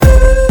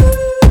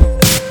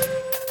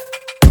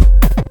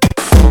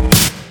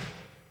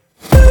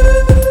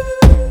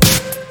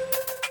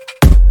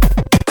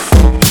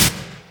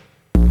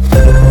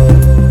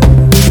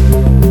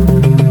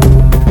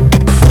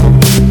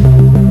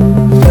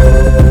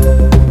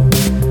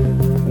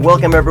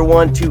Welcome,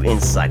 everyone, to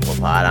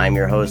EncycloPod. I'm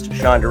your host,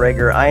 Sean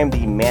DeRager. I am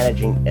the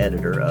managing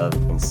editor of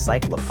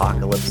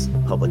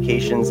EncycloPocalypse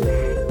Publications.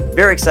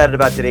 Very excited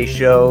about today's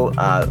show.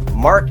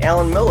 Mark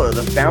Allen Miller,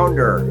 the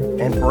founder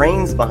and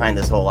brains behind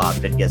this whole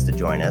outfit, gets to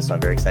join us. So I'm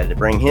very excited to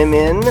bring him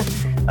in.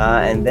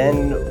 And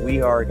then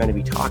we are going to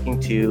be talking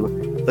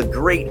to the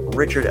great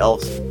Richard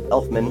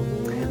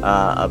Elfman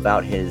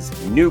about his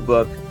new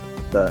book,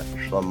 The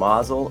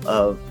Schlimazel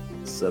of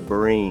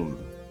Sebreim.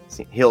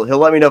 He'll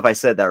let me know if I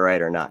said that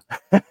right or not.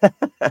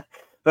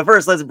 But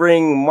first, let's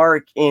bring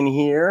Mark in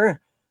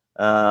here.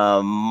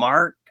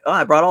 Mark,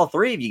 I brought all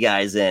three of you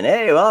guys in.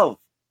 Hey,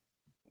 well,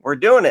 we're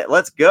doing it.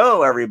 Let's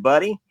go,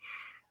 everybody.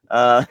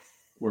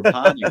 We're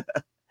potty.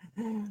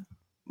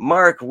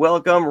 Mark,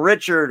 welcome.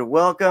 Richard,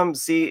 welcome.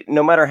 See,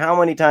 no matter how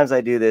many times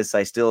I do this,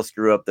 I still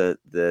screw up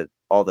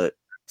all the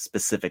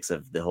specifics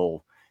of the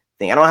whole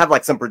thing. I don't have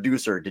like some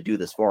producer to do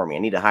this for me. I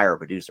need to hire a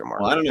producer,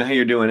 Mark. Well, I don't know how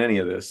you're doing any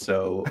of this,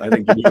 so I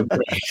think you're doing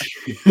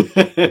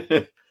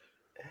great.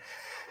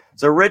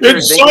 So,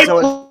 Richard, thank you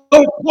so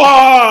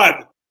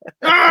much.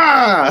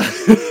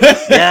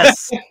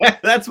 Yes,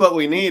 that's what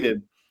we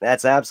needed.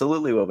 That's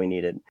absolutely what we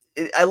needed.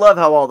 I love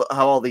how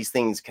all these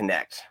things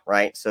connect,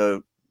 right?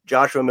 So,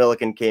 Joshua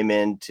Milliken came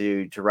in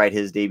to write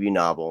his debut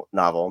novel.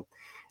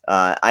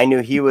 I knew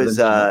he was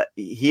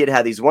he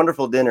had these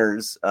wonderful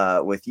dinners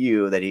with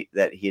you that he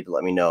had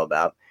let me know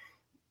about.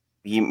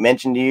 He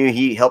mentioned to you,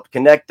 he helped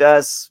connect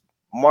us.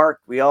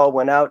 Mark, we all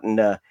went out and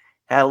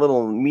had a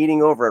little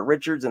meeting over at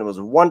Richard's, and it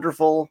was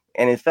wonderful.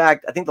 And in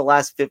fact, I think the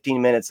last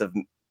 15 minutes of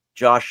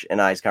Josh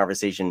and I's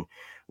conversation,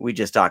 we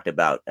just talked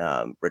about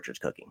Richard's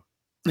cooking.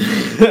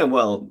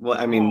 well,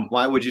 I mean,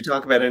 why would you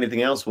talk about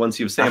anything else once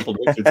you've sampled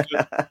Richard's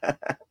cooking?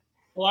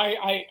 Well,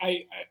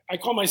 I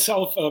call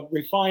myself a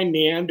refined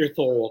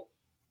Neanderthal.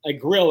 I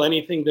grill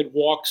anything that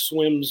walks,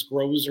 swims,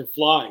 grows, or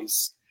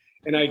flies,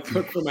 and I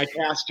cook for my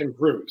cast and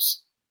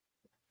crews.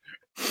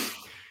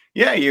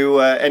 Yeah, you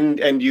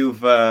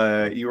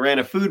you ran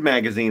a food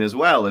magazine as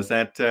well. Is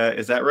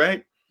that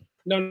right?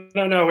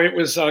 No. It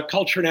was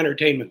Culture and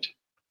Entertainment.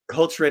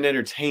 Culture and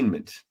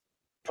Entertainment.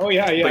 Oh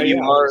yeah. But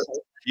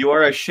you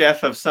are a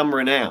chef of some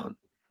renown.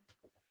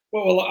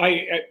 Well,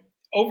 I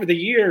over the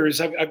years,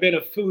 I've been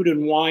a food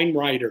and wine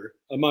writer,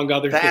 among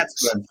other things.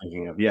 That's what I'm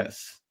thinking of,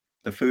 yes.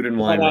 The food and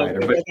wine writer.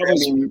 But there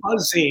was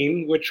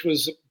Buzzine, which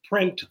was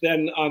print,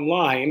 then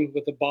online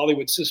with the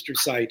Bollywood sister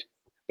site,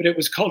 but it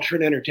was Culture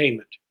and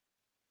Entertainment.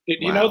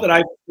 You know that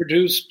I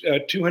produced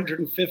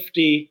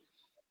 250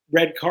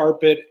 red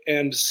carpet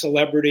and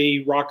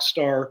celebrity rock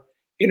star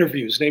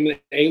interviews.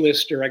 Namely,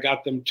 A-lister, I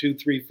got them 2,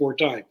 3, 4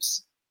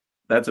 times.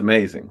 That's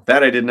amazing.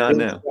 That I did not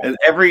know. And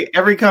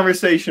every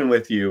conversation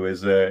with you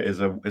is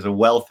a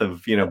wealth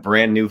of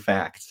brand new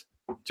facts.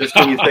 Just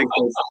when you think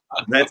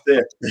that's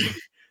it,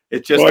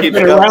 it just keeps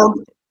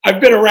going. I've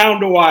been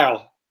around a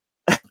while,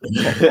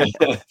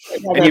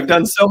 and you've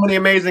done so many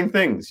amazing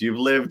things. You've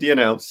lived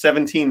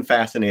 17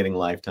 fascinating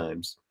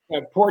lifetimes.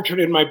 A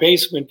portrait in my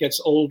basement gets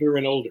older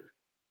and older.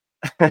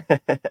 And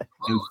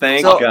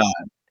thank God,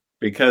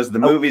 because the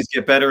movies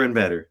get better and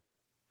better.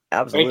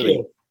 Absolutely. Thank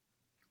you.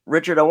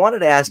 Richard, I wanted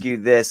to ask you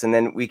this, and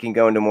then we can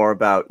go into more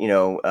about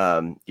your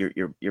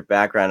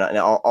background and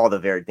all the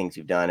varied things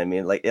you've done. I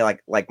mean,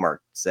 like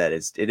Mark said,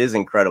 it is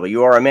incredible.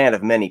 You are a man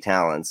of many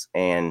talents,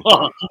 and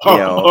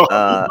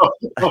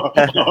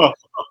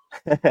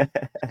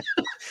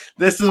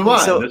this is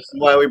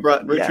why we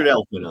brought Richard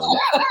Elfman on.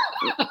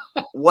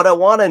 What I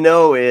want to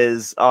know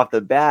is off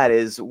the bat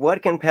is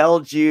what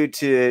compelled you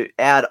to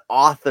add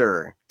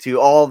author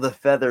to all the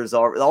feathers,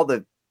 all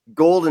the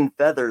golden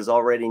feathers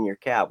already in your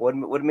cap.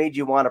 What made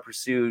you want to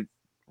pursue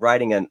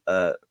writing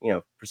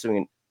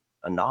pursuing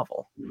a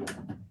novel?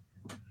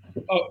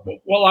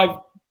 Well, I've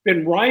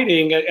been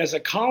writing as a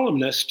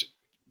columnist,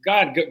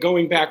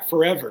 going back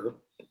forever,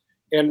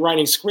 and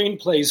writing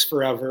screenplays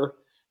forever.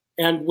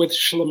 And with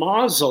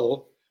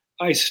Schlimazel,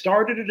 I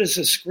started it as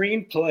a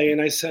screenplay,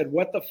 and I said,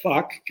 "What the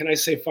fuck? Can I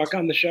say fuck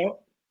on the show?"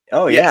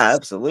 Oh yeah,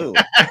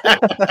 absolutely.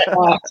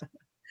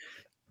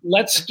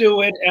 Let's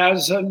do it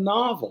as a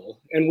novel,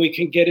 and we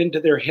can get into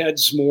their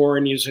heads more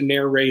and use a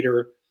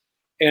narrator.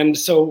 And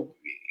so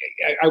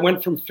I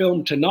went from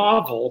film to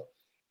novel,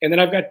 and then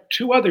I've got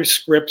 2 other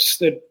scripts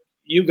that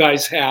you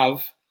guys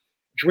have,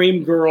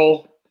 Dream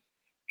Girl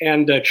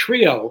and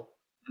Trio,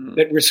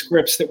 that were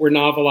scripts that we're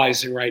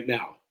novelizing right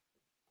now.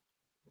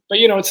 But,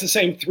 it's the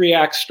same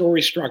 3-act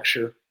story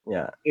structure.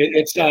 Yeah.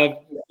 It's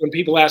when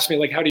people ask me,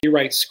 like, how do you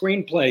write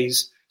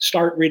screenplays?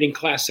 Start reading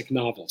classic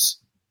novels.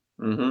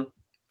 Mm-hmm.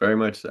 Very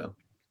much so.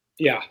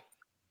 Yeah.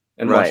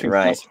 And watching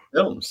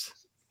films.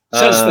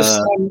 Says the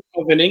son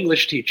of an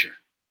English teacher.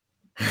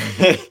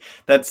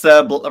 That's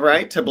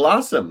right, to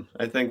Blossom.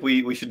 I think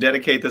we should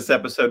dedicate this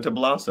episode to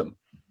Blossom.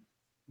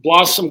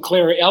 Blossom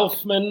Claire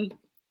Elfman,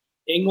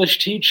 English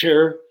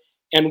teacher,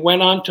 and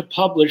went on to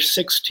publish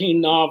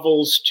 16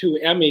 novels, 2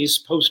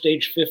 Emmys post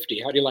age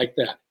 50. How do you like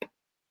that?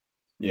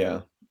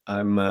 Yeah.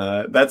 I'm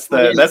that's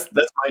my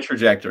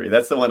trajectory.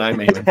 That's the one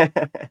I'm aiming.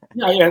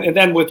 Yeah, and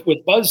then with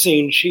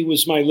Buzzine, she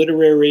was my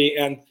literary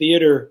and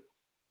theater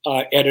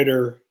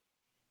editor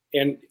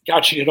And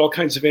God, she did all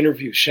kinds of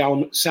interviews.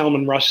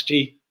 Salman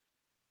Rushdie,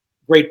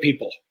 great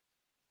people.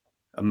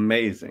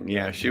 Amazing.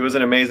 Yeah, she was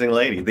an amazing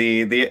lady.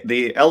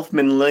 The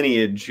Elfman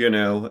lineage,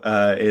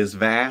 is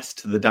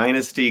vast. The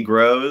dynasty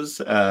grows.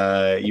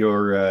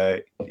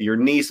 Your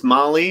niece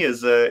Molly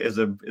is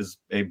an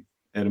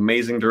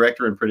amazing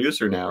director and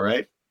producer now,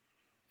 right?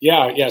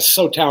 Yeah,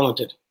 so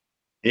talented.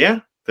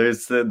 Yeah,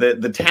 there's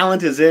the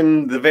talent is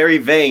in the very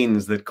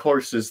veins that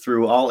courses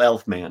through all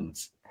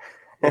Elfmans.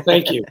 Well,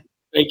 thank you.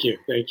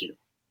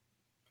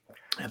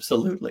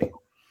 Absolutely.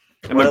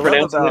 Am I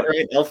pronouncing it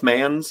right?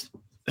 Elfmans?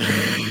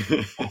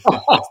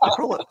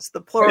 It's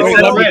the plural.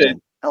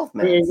 Elfman. I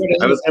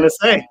was going to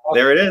say,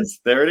 there it is.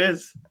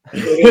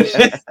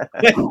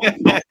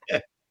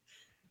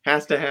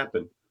 Has to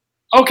happen.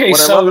 Okay,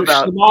 so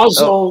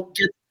Schlimazel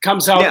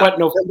comes out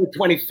November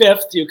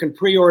 25th. You can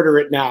pre-order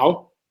it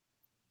now.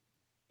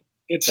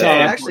 It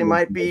actually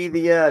might be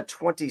the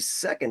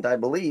 22nd, I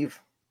believe.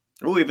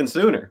 Oh, even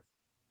sooner.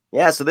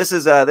 Yeah, so this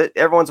is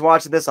everyone's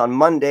watching this on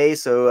Monday,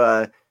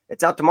 so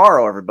it's out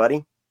tomorrow,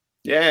 everybody.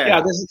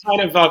 Yeah, this is kind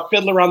of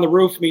Fiddler on the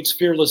Roof meets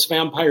Fearless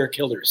Vampire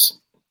Killers.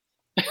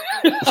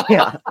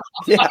 yeah.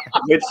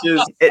 Which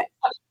is it.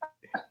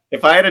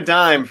 If I had a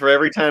dime for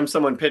every time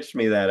someone pitched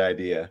me that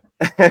idea,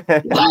 let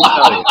me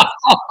tell you,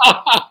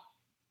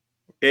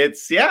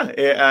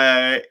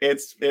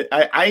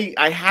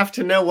 I have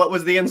to know what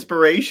was the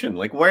inspiration.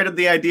 Like, where did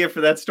the idea for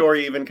that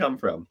story even come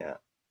from? Yeah.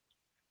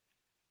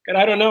 And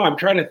I don't know. I'm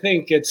trying to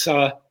think. It's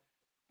what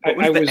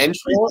was the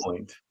entry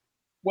point?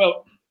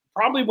 Well,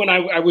 probably when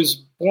I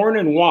was born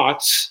in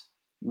Watts,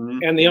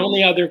 and the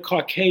only other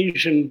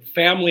Caucasian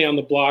family on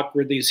the block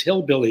were these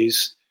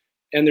hillbillies,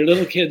 and their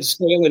little kids,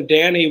 Dale and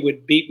Danny,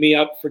 would beat me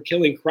up for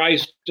killing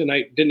Christ, and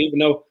I didn't even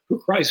know who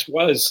Christ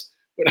was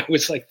when I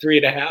was like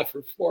 3.5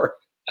 or 4.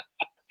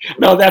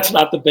 No, that's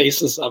not the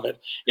basis of it.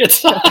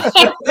 It's but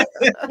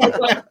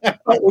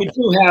we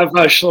do have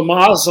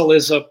Schlimazel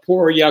is a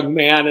poor young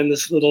man in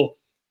this little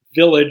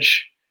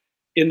village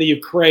in the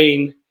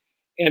Ukraine,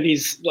 and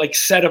he's like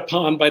set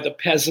upon by the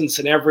peasants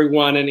and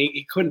everyone, and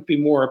he couldn't be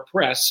more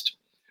oppressed.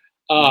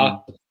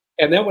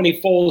 And then when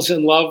he falls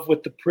in love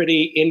with the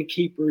pretty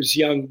innkeeper's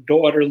young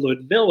daughter,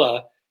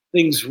 Ludmilla,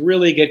 things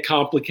really get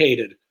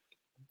complicated.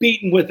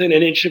 Beaten within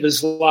an inch of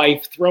his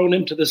life, thrown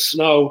into the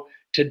snow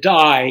to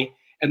die,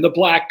 and the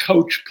black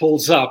coach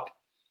pulls up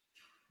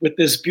with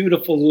this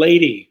beautiful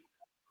lady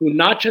who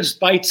not just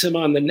bites him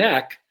on the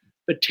neck,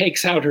 but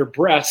takes out her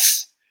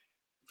breasts,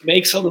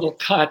 makes a little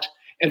cut,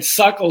 and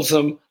suckles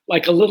him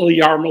like a little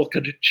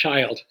yarmulke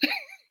child.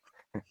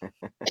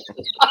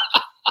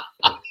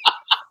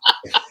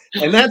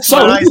 And that's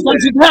so he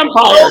becomes a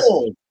vampire.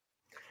 Oh.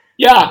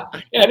 Yeah,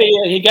 and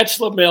he gets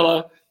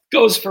Ludmilla,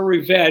 goes for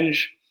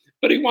revenge,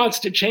 but he wants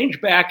to change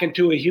back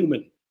into a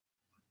human.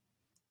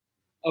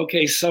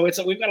 Okay, so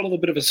we've got a little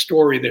bit of a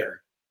story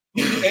there,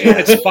 and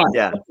it's fun.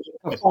 Yeah,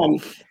 fun.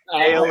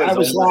 I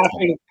was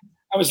laughing.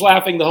 I was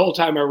laughing the whole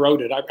time I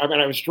wrote it. I mean,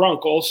 I was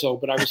drunk also,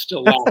 but I was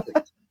still laughing.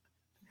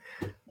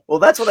 Well,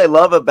 that's what I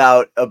love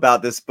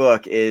about this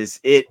book is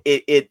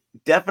it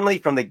definitely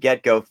from the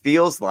get-go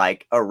feels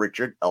like a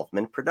Richard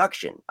Elfman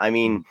production. I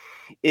mean,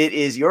 it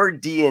is your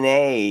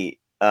DNA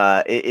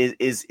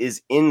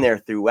is in there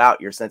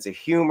throughout, your sense of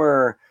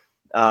humor,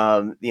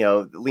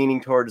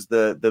 leaning towards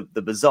the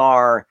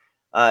bizarre.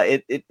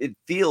 It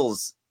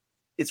feels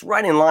it's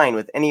right in line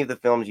with any of the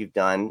films you've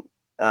done.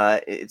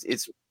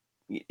 It's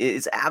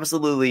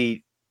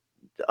absolutely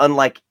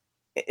unlike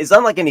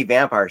any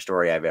vampire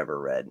story I've ever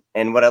read.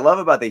 And what I love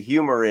about the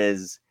humor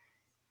is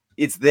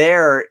it's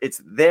there,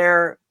 it's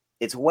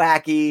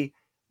wacky,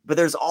 but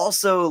there's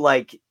also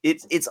like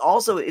it's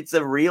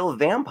a real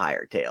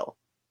vampire tale.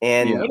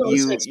 And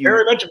it's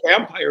very much a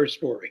vampire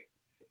story.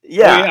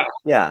 Yeah.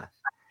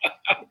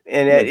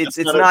 And it's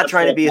not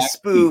trying to be a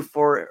spoof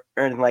or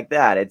anything like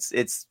that. It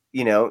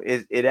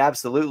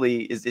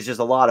absolutely is. It's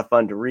just a lot of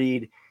fun to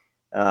read.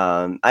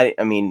 I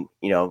mean,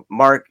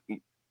 Mark,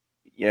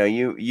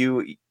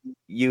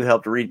 you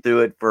helped read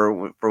through it for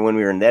when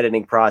we were in the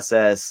editing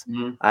process.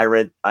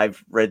 Mm-hmm.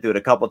 I've read through it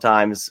a couple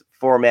times,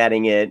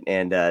 formatting it,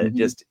 and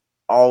just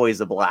always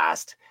a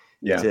blast.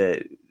 Yeah,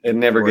 it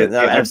never gets.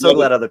 I'm so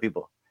glad other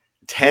people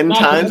 10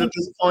 times at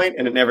this point,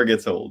 and it never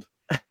gets old.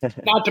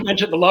 Not to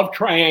mention the love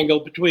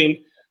triangle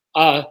between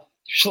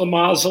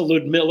Schlimazel,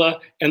 Ludmilla,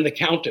 and the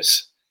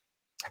Countess.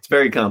 It's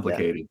very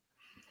complicated.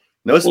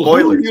 No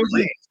spoilers,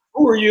 please.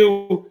 Who were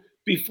you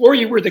before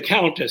you were the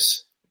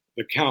Countess?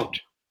 The Count.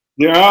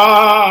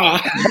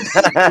 Yeah.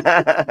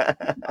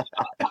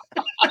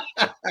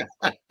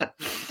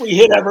 We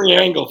hit every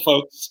angle,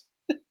 folks.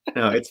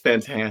 No, it's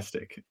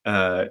fantastic.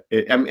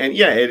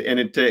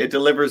 It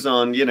delivers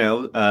on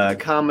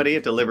comedy.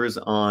 It delivers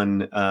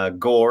on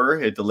gore.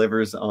 It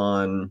delivers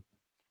on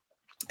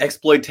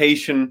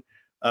exploitation,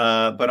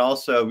 but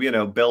also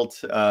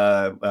built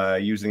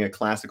using a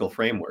classical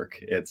framework.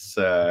 It's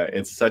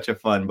such a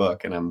fun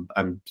book, and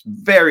I'm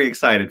very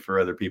excited for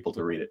other people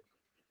to read it.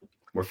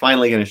 We're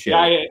finally going to share.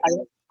 I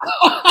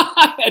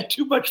had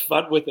too much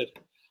fun with it.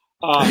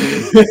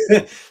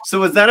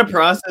 So is that a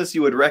process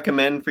you would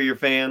recommend for your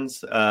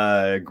fans?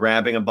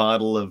 Grabbing a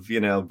bottle of,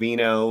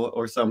 vino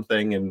or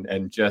something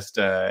and just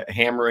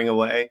hammering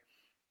away?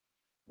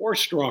 Or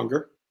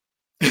stronger.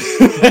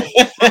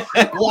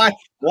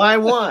 Why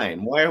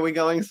wine? Why are we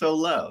going so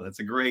low? It's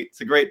a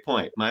great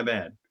point. My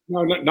bad.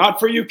 No, not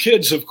for you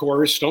kids, of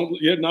course.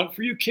 Not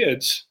for you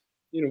kids.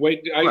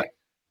 Wait.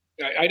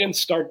 I didn't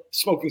start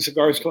smoking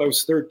cigars until I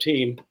was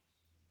 13.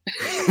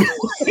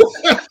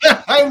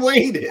 I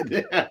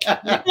waited.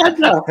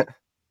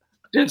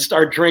 Didn't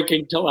start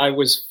drinking till I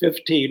was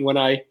 15 when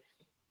it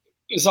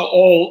was an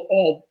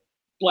all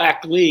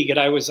black league, and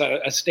I was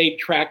a state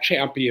track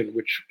champion,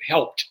 which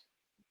helped.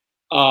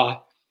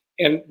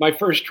 And my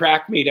first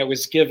track meet, I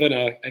was given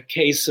a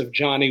case of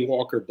Johnny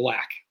Walker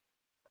Black.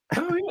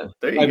 Oh yeah,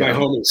 there you by go. My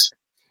homies,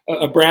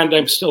 a brand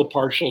I'm still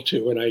partial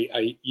to, and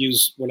I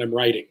use when I'm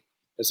writing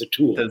as a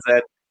tool. Does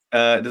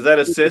that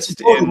assist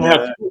in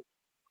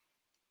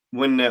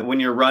when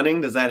you're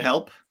running? Does that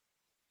help?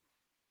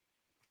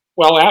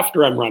 Well,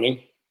 after I'm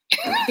running.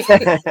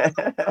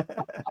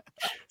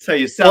 So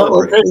you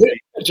celebrate.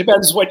 It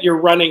depends what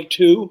you're running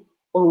to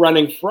or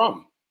running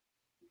from.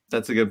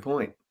 That's a good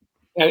point.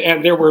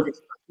 And there were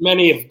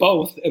many of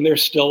both, and there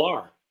still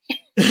are.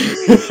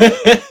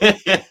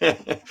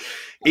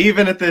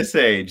 Even at this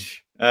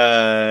age,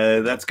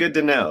 that's good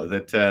to know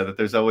that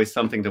there's always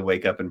something to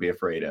wake up and be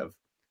afraid of.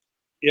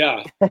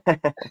 Yeah.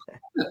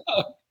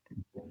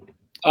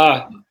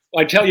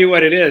 I tell you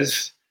what it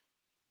is.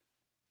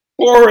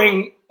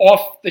 Boring,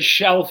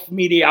 off-the-shelf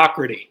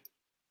mediocrity.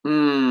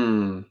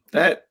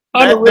 That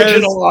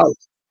unoriginal art.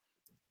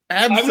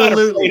 Absolutely. I'm not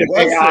afraid of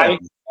AI.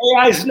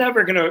 AI is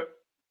never going to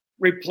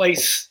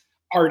replace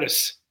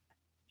artists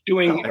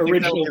doing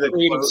original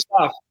creative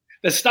stuff.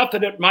 The stuff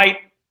that it might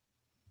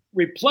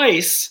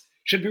replace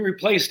should be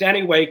replaced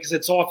anyway because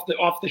it's off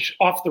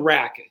the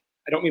rack.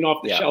 I don't mean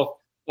off the shelf,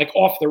 like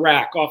off the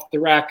rack.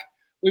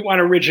 We want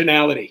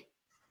originality.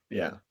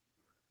 Yeah.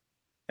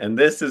 And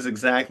this is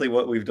exactly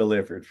what we've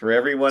delivered for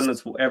everyone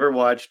that's ever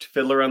watched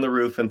Fiddler on the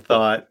Roof and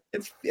thought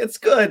it's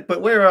good,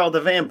 but where are all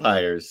the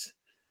vampires?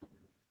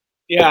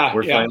 Yeah,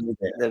 we're finally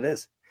there. It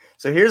is.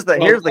 So here's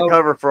the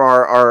cover for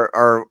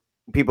our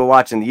people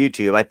watching the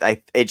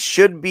YouTube. It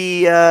should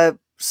be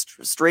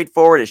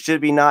straightforward. It should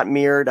be not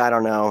mirrored. I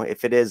don't know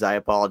if it is. I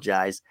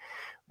apologize,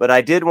 but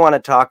I did want to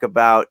talk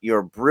about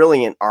your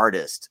brilliant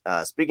artist.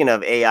 Speaking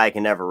of AI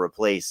can never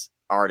replace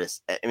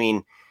artists. I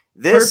mean,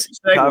 this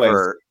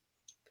cover.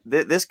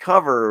 This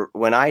cover,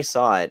 when I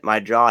saw it, my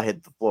jaw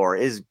hit the floor.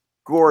 Is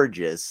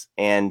gorgeous,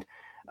 and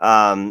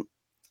I'm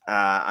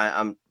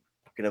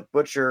gonna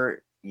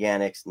butcher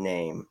Yannick's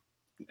name.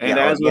 And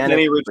as with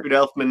any Richard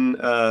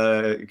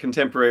Elfman,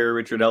 contemporary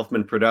Richard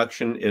Elfman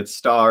production, it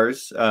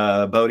stars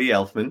Bodie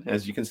Elfman,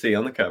 as you can see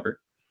on the cover.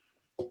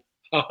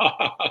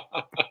 Well,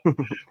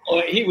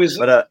 he was.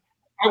 But,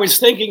 I was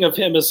thinking of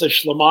him as a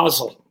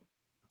Schlimazel.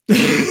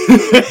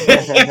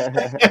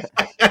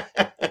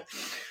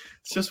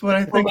 It's just what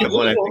I think of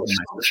when I think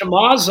of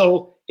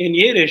Schlimazel in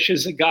Yiddish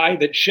is a guy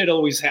that shit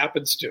always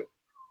happens to.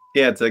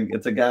 Yeah,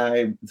 it's a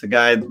guy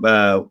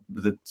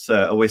that's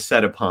always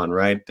set upon,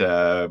 right?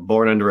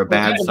 Born under a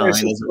bad sign.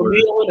 There's a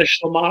Schlimazel and a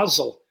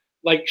Schlimazel.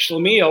 Like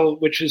Schlimazel,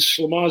 which is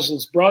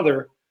Schlimazel's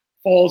brother,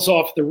 falls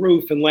off the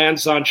roof and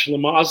lands on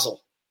Schlimazel.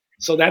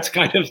 So that's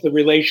kind of the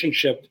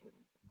relationship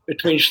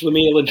between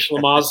Schlimazel and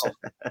Schlimazel.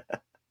 I'm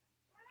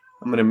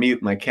going to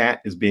mute. My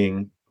cat is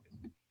being...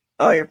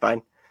 Oh, you're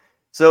fine.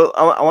 So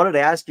I wanted to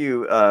ask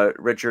you,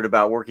 Richard,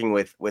 about working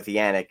with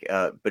Yannick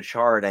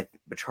Bouchard.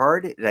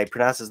 Bouchard? Did I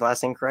pronounce his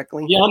last name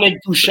correctly? Yannick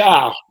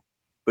Bouchard.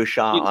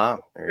 Bouchard.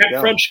 There you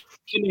go. French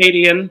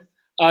Canadian,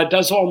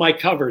 does all my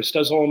covers,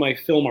 does all my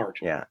film art.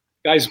 Yeah,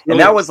 guys. And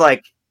that was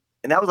like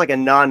a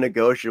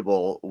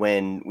non-negotiable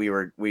when we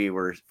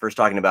were first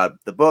talking about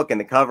the book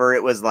and the cover.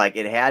 It was like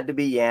it had to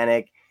be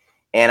Yannick,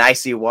 and I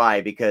see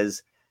why,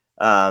 because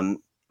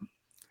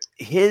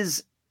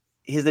his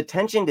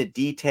attention to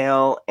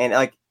detail and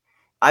like.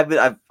 I've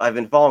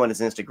been following his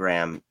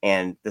Instagram,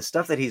 and the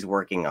stuff that he's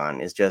working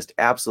on is just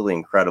absolutely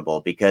incredible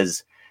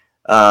because,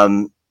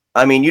 I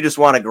mean, you just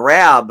want to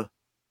grab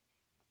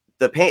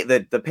the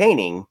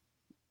painting.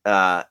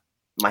 My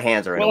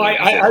hands are in. Well,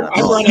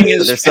 I'm running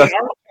his art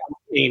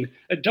campaign.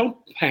 Don't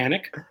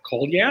panic.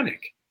 Call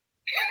Yannick.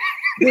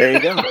 There you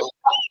go.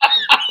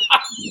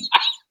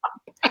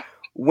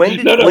 When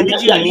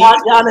did you meet?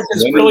 Yannick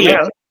is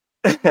brilliant.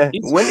 When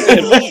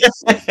did you meet?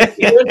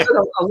 He lives in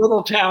a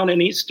little town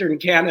in eastern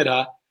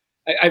Canada.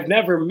 I've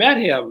never met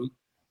him,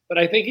 but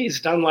I think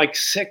he's done like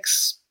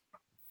 6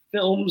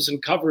 films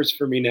and covers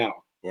for me now.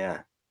 Yeah.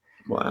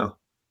 Wow.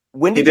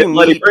 When did you meet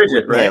Bloody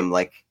Bridget, right? Him?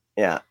 Like,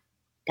 yeah.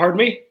 Pardon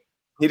me?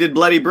 He did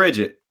Bloody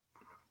Bridget.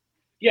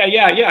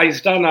 Yeah.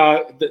 He's done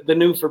the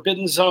new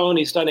Forbidden Zone.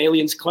 He's done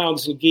Aliens,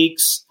 Clowns, and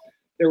Geeks.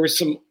 There were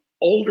some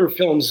older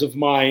films of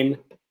mine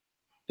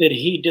that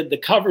he did the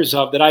covers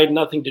of that I had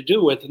nothing to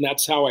do with, and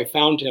that's how I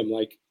found him.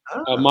 Like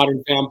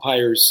Modern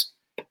Vampires,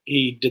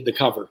 he did the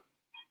cover.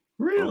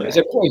 Really? I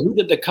said, boy, who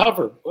did the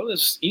cover? Well,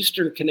 this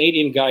Eastern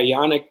Canadian guy,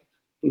 Yannick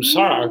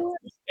Bouchard.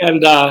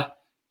 and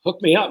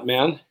hook me up,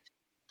 man.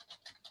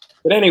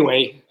 But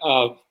anyway,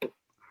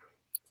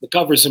 the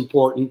cover's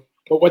important.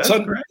 But what's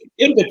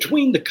in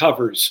between the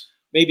covers,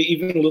 maybe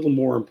even a little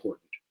more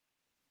important.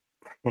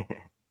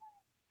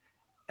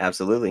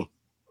 Absolutely.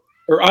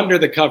 Or under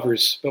the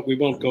covers, but we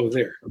won't go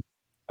there.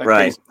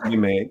 Right. You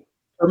may.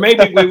 Or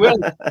maybe we will.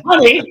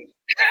 Honey.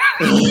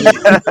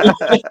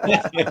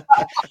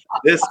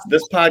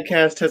 This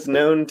podcast has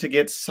known to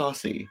get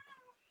saucy.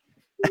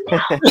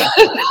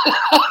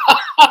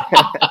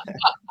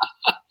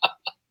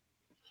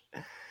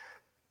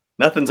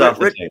 Nothing's off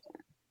the table.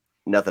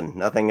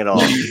 Nothing at all.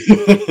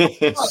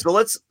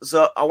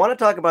 So I want to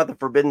talk about the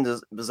Forbidden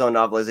Zone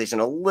novelization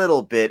a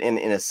little bit in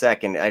a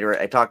second.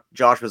 I talked.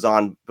 Josh was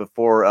on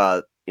before,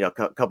 a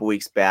couple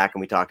weeks back,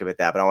 and we talked about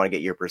that. But I want to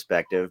get your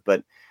perspective.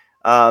 But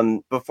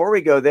before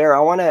we go there, I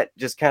want to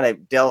just kind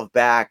of delve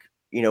back.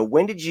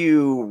 When did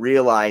you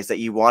realize that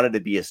you wanted to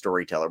be a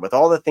storyteller? With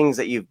all the things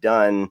that you've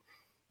done,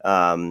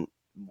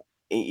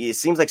 it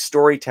seems like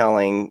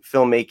storytelling,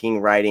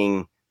 filmmaking,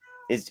 writing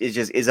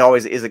is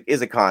always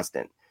a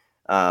constant.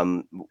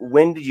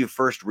 When did you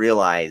first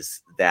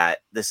realize that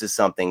this is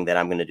something that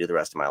I'm going to do the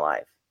rest of my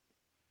life?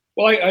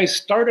 Well, I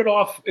started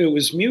off, it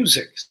was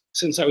music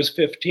since I was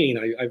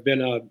 15. I've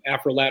been an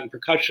Afro-Latin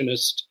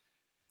percussionist.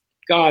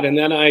 And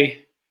then I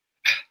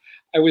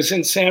was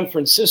in San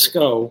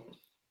Francisco,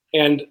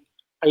 and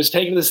I was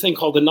taking this thing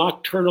called the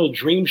Nocturnal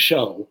Dream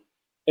Show,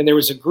 and there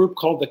was a group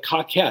called the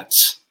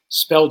Cockettes,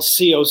 spelled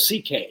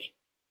Cockettes,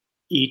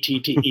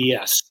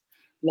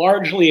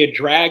 largely a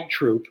drag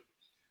troupe,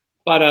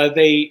 but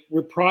they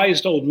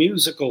reprised old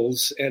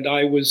musicals, and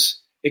I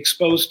was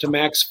exposed to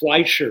Max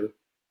Fleischer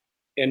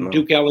and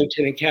Duke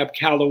Ellington and Cab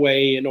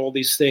Calloway and all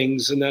these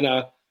things. And then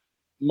a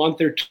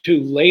month or two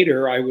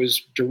later, I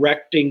was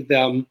directing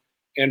them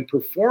and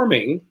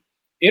performing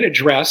in a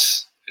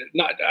dress.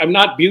 I'm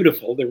not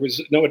beautiful. There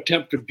was no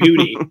attempt at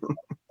beauty.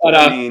 But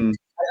I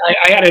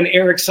had an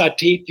Eric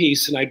Satie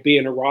piece, and I'd be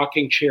in a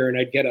rocking chair, and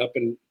I'd get up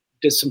and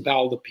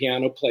disembowel the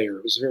piano player.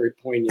 It was a very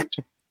poignant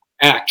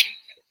act.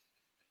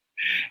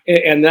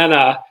 And then,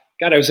 I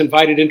was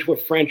invited into a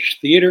French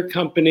theater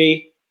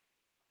company,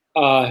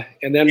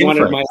 and then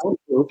wanted my own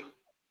group,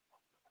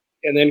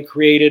 and then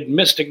created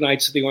Mystic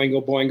Knights of the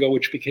Oingo Boingo,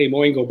 which became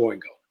Oingo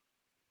Boingo.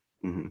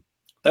 Mm-hmm.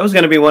 That was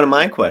going to be one of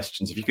my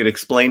questions. If you could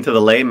explain to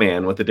the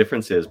layman what the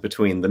difference is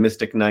between the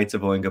Mystic Knights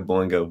of Oingo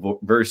Boingo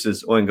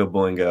versus Oingo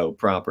Boingo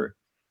proper.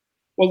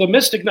 Well, the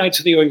Mystic Knights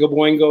of the Oingo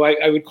Boingo,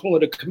 I would call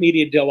it a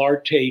Commedia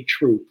dell'arte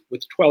troupe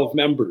with 12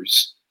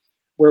 members,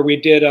 where we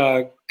did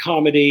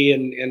comedy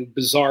and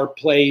bizarre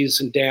plays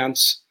and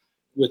dance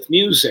with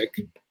music.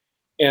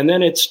 And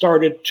then it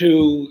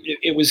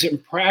was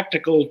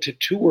impractical to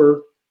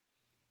tour.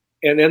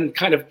 And then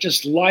kind of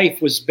just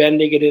life was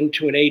bending it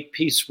into an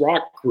 8-piece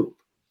rock group.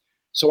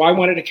 So I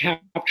wanted to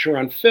capture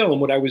on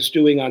film what I was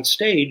doing on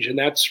stage. And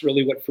that's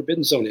really what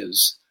Forbidden Zone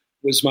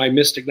was my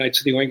Mystic Knights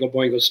of the Oingo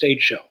Boingo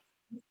stage show.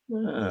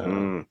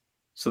 Oh.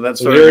 So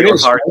that's sort of your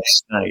hard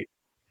day's night.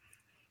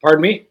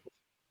 Pardon me?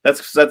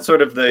 That's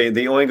sort of the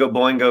Oingo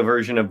Boingo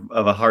version of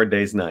a Hard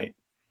Day's Night.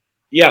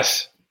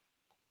 Yes.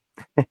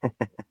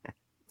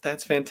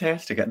 That's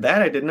fantastic.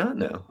 That I did not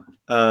know.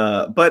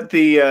 But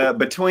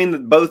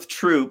between both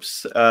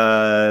troops,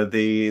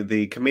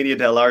 the Commedia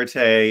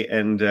dell'arte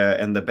and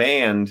the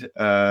band,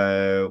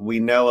 we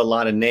know a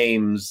lot of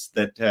names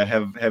that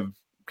have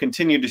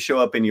continued to show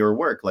up in your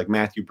work, like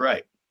Matthew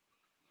Bright.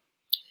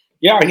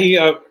 Yeah, he.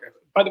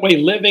 By the way,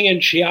 living in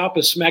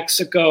Chiapas,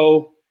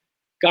 Mexico,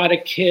 got a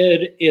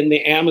kid in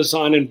the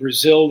Amazon in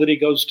Brazil that he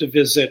goes to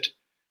visit.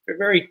 A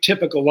very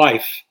typical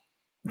life.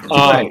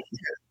 Right.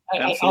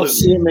 I'll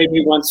see him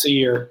maybe once a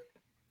year.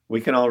 We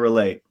can all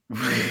relate.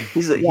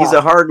 He's a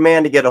hard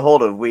man to get a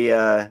hold of. We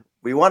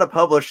want to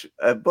publish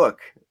a book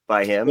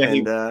by him. Yeah,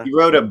 and he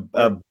wrote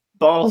a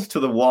balls to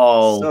the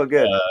wall, so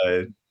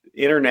good,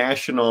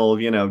 international,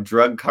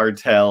 drug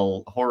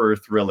cartel horror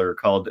thriller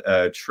called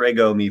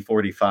Trego Me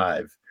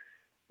 45.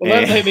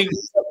 Well, maybe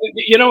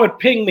what?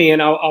 Ping me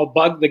and I'll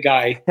bug the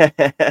guy.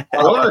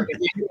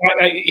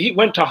 He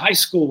went to high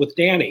school with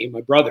Danny,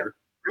 my brother.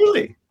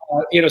 Really?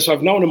 So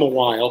I've known him a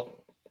while.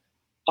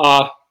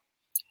 God,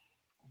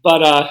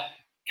 what a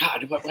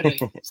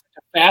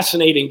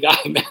fascinating guy,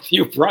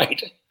 Matthew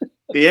Bright.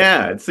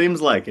 Yeah, it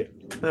seems like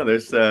it. No,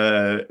 there's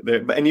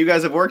and you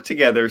guys have worked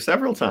together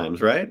several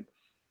times, right?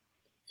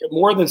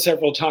 More than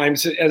several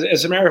times.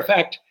 As a matter of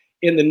fact,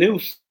 in the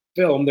new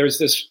film, there's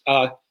this.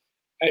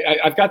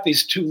 I've got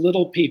these two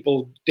little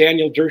people,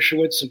 Daniel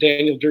Dershowitz and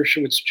Daniel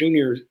Dershowitz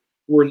Jr.,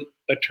 who are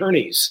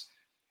attorneys.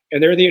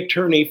 And they're the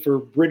attorney for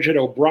Bridget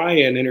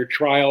O'Brien in her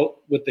trial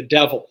with the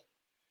devil.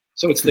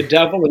 So it's the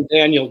devil and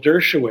Daniel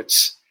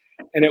Dershowitz.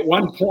 And at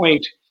one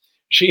point,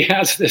 she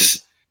has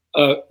this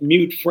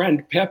mute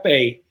friend,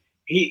 Pepe.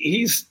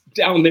 He's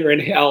down there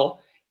in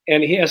hell,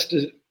 and he has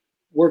to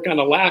work on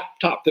a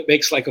laptop that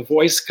makes like a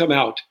voice come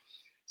out.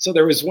 So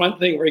there was one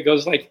thing where he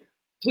goes like,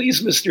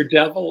 "Please, Mr.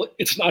 Devil,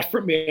 it's not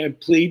for me. I'm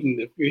pleading.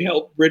 If you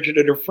help Bridget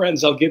and her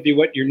friends, I'll give you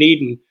what you're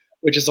needing.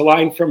 which is a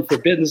line from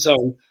Forbidden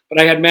Zone, but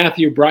I had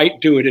Matthew Bright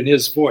do it in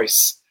his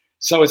voice.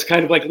 So it's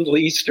kind of like a little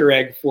Easter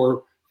egg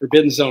for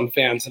Forbidden Zone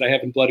fans that I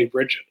have in Bloody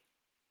Bridget.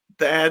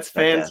 That's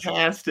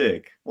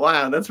fantastic.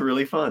 Wow, that's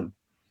really fun.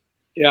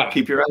 Yeah.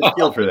 Keep your eyes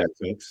peeled for that,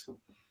 folks.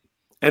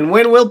 And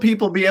when will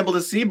people be able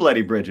to see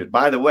Bloody Bridget?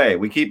 By the way,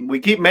 we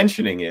keep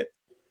mentioning it.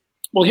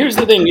 Well, here's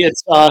the thing.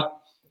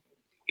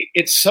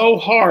 It's so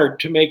hard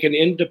to make an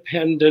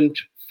independent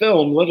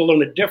film, let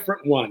alone a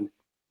different one.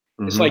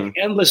 It's like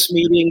endless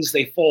meetings.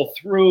 They fall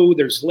through.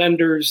 There's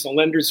lenders. The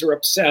lenders are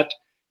upset.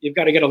 You've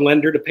got to get a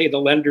lender to pay the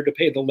lender to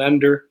pay the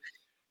lender.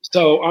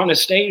 So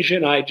Anastasia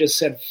and I just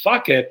said,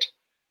 fuck it.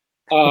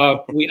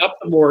 We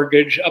upped the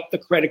mortgage, upped the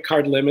credit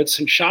card limits,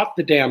 and shot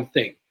the damn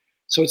thing.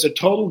 So it's a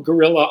total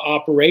guerrilla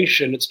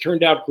operation. It's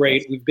turned out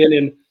great. We've been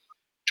in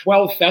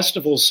 12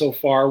 festivals so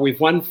far.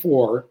 We've won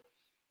 4.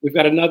 We've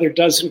got another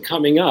dozen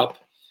coming up.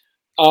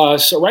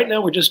 So right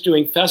now we're just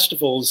doing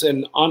festivals,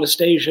 and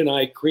Anastasia and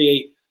I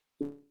create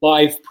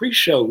live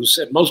pre-shows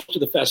at most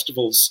of the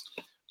festivals.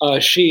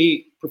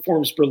 She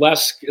performs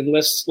burlesque,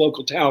 enlists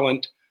local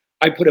talent.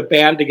 I put a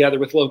band together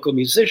with local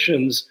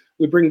musicians.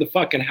 We bring the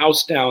fucking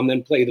house down,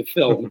 then play the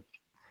film.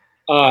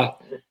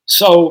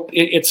 So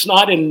it's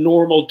not in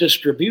normal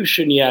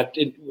distribution yet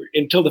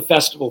until the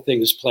festival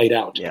thing is played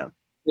out. Yeah.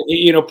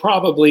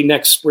 Probably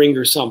next spring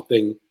or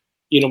something,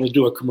 we'll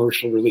do a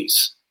commercial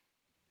release.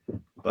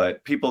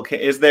 But people can,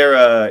 is there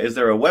a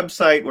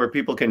website where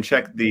people can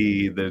check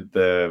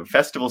the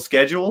festival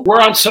schedule?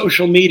 We're on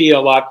social media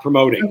a lot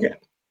promoting.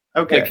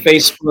 Okay. Like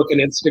Facebook and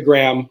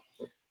Instagram.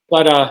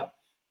 But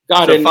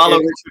so follow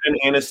Richard and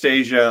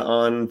Anastasia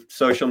on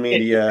social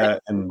media,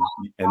 and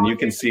you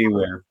can see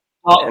where.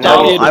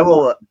 Dahlia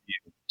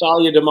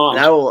DeMont.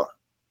 I will.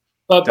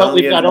 But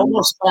we've got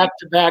almost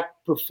back-to-back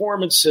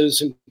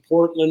performances in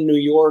Portland, New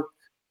York,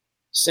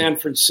 San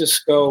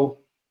Francisco,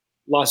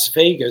 Las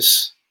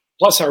Vegas.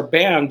 Plus our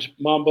band,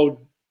 Mambo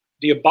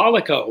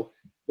Diabolico,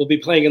 will be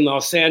playing in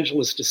Los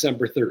Angeles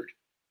December 3rd.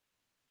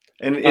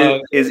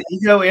 And is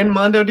Ego in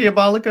Mondo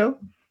Diabolico?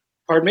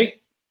 Pardon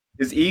me?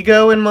 Is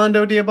Ego in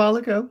Mondo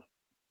Diabolico?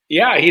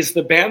 Yeah, he's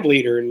the band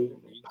leader and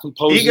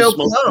composes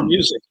most of the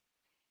music.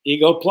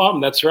 Ego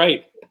Plum, that's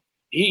right.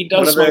 He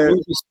does my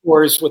movie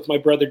scores with my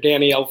brother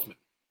Danny Elfman.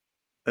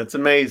 That's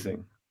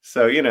amazing.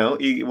 So,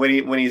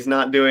 when he's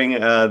not doing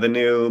the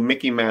new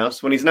Mickey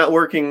Mouse, when he's not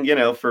working,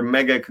 for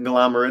mega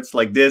conglomerates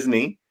like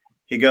Disney,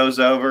 he goes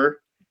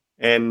over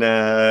and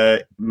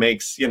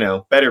makes,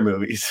 better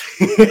movies.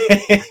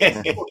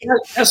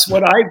 That's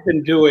what I've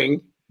been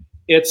doing.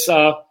 It's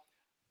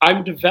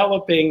I'm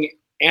developing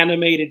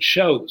animated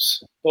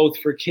shows, both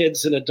for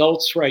kids and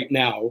adults right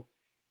now.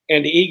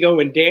 And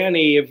Ego and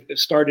Danny have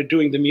started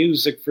doing the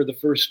music for the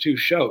first 2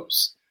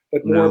 shows,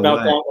 but more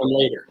about that one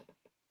later.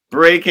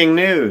 Breaking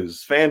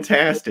news.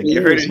 Fantastic.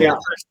 You heard it here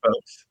first,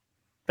 folks.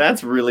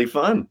 That's really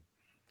fun.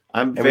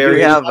 I'm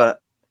very happy.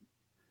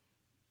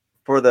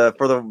 For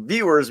the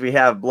viewers, we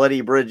have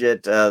Bloody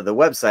Bridget, the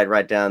website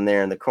right down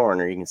there in the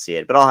corner. You can see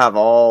it, but I'll have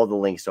all the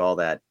links to all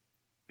that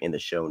in the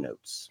show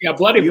notes. Yeah,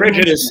 Bloody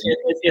Bridget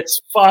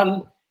it's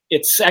fun,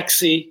 it's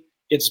sexy,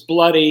 it's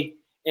bloody,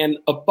 and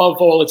above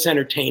all, it's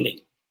entertaining.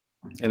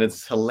 And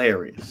it's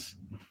hilarious.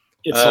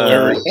 It's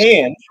hilarious.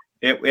 And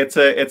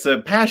it's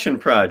a passion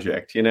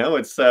project,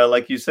 It's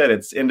like you said,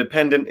 it's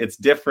independent, it's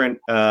different,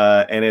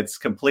 and it's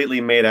completely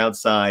made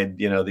outside,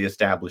 the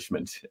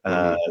establishment.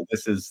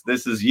 This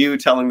is you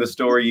telling the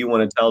story you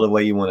want to tell the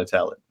way you want to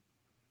tell it.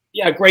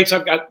 Yeah, great. So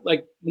I've got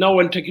no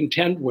one to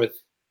contend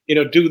with.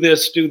 Do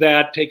this, do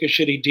that, take a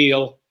shitty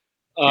deal.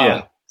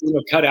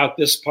 Cut out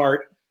this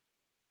part.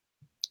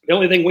 The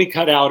only thing we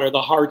cut out are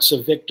the hearts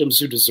of victims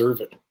who deserve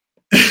it.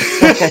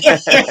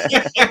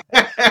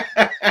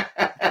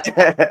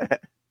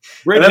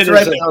 Bridget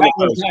is a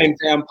time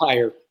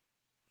vampire.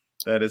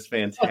 That is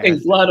fantastic. Fucking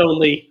blood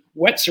only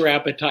whets her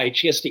appetite.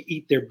 She has to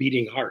eat their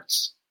beating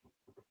hearts.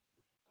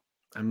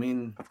 I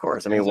mean, of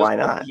course. Why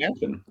not?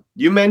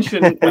 You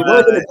mentioned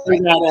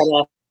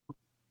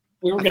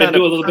we were going to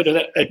do a little bit of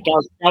that at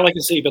Dark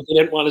Delicacy, but they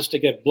didn't want us to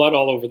get blood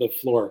all over the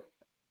floor.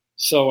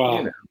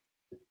 So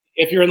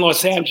if you're in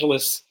Los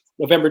Angeles,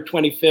 November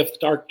 25th,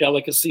 Dark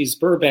Delicacies,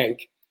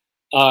 Burbank,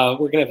 we're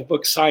going to have a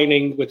book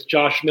signing with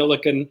Josh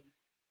Milliken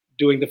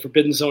doing the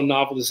Forbidden Zone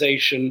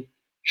novelization,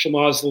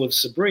 Schlimazel of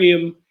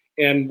Sebreim,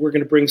 and we're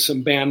going to bring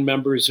some band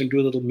members and do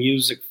a little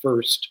music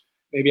first.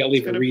 Maybe I'll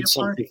even read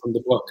something from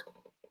the book.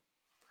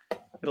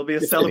 It'll be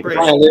a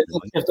celebration.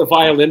 If the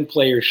violin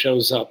player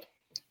shows up.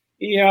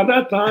 Yeah,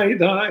 that die.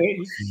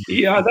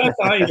 Yeah, that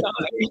die.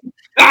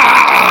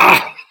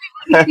 Ah!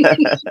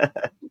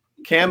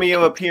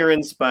 Cameo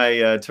appearance by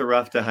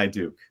Tarafta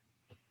Hajduk.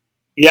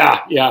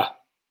 Yeah.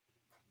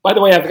 By the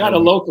way, I've got a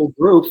local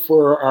group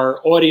for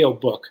our audio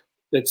book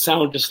that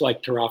sound just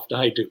like Tarafta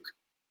Hajduk.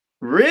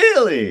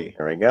 Really?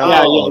 There we go.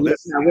 Yeah,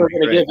 we're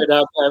going to give it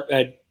up.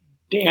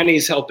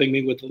 Danny's helping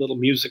me with a little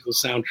musical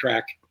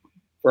soundtrack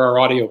for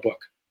our audiobook.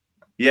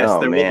 Yes,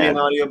 there will be an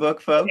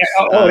audiobook, folks.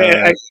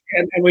 Yeah,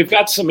 and we've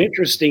got some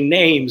interesting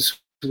names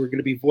who are going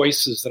to be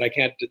voices that I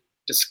can't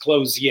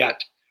disclose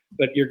yet.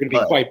 but you're going to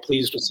be quite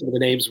pleased with some of the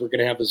names we're going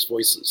to have as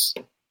voices.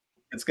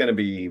 It's going to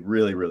be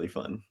really, really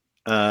fun.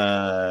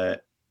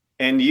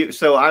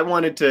 So I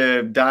wanted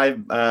to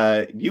dive.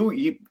 I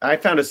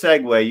found a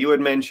segue. You had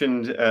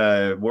mentioned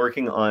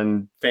working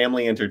on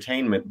family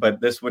entertainment,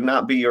 but this would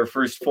not be your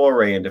first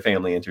foray into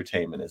family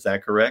entertainment. Is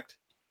that correct?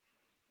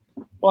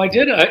 Well, I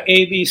did an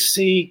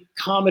ABC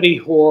comedy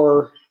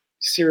horror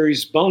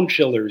series, Bone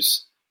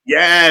Chillers.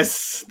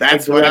 Yes,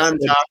 that's what I'm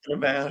talking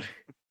about.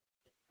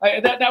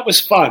 That was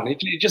fun.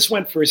 It just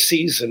went for a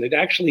season. It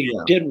actually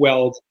did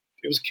well.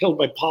 It was killed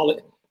by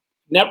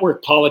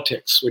network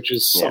politics, which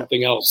is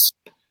something else.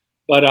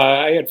 But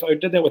I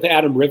did that with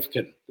Adam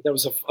Rivkin. That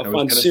was a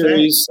fun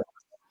series.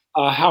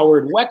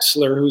 Howard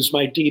Wexler, who's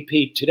my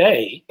DP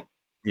today,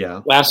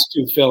 last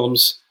 2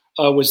 films,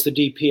 was the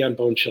DP on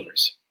Bone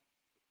Chillers.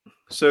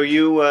 So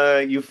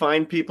you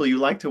find people you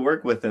like to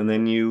work with, and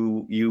then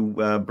you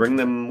bring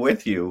them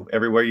with you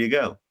everywhere you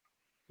go.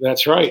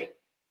 That's right.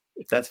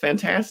 That's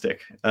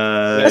fantastic.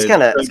 That's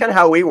kind of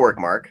how we work,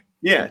 Mark.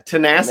 Yeah,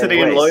 tenacity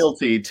and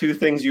loyalty, 2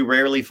 things you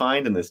rarely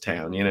find in this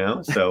town, you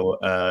know. So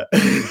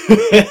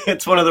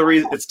it's 2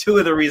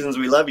 of the reasons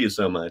we love you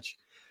so much.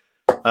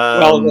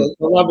 Well, the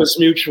love is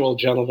mutual,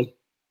 gentlemen.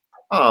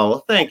 Oh,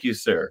 well, thank you,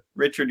 sir.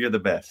 Richard, you're the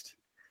best.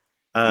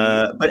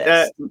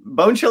 But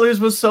Bone Chillers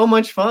was so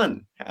much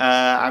fun.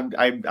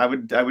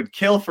 I would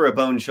kill for a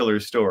Bone Chiller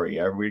story.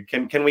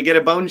 Can we get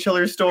a Bone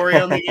Chiller story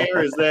on the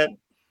air? Is that?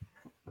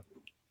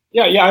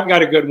 Yeah, I've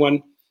got a good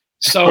one.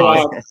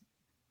 So.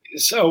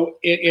 So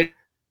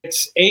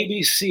it's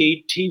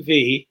ABC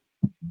TV,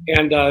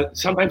 and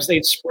sometimes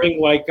they'd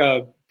spring like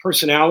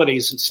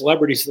personalities and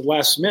celebrities at the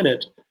last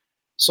minute.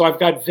 So I've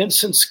got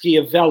Vincent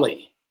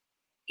Schiavelli.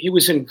 He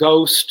was in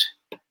Ghost.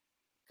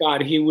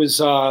 God, he's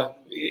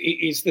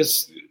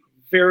this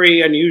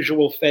very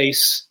unusual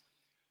face,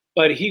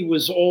 but he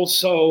was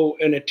also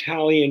an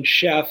Italian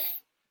chef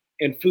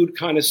and food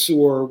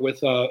connoisseur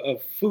with a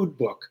food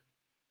book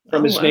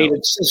from his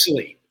native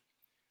Sicily.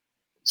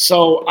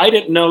 So I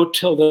didn't know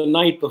till the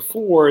night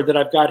before that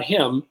I've got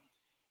him,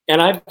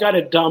 and I've got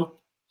to dump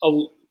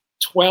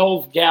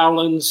 12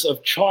 gallons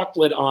of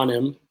chocolate on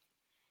him,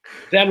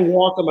 then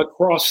walk him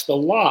across the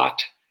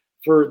lot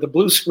for the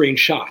blue screen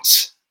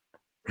shots.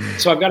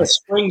 So I've got to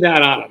spring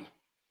that on him.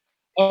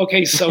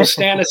 Okay, so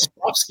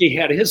Stanislavski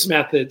had his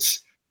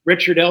methods.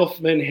 Richard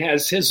Elfman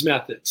has his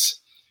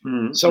methods.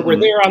 Mm-hmm. So we're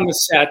there on the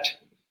set,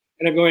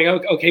 and I'm going,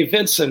 okay,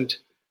 Vincent,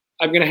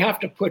 I'm going to have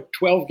to put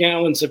 12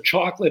 gallons of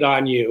chocolate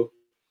on you,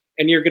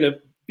 and you're going to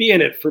be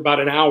in it for about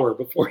an hour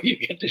before you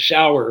get to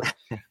shower.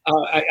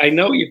 I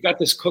know you've got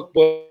this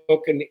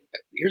cookbook, and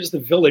here's the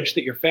village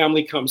that your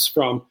family comes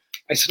from.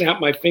 I snap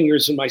my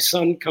fingers, and my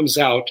son comes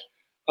out.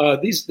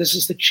 This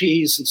is the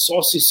cheese and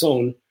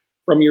saucisson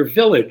from your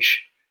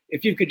village.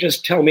 If you could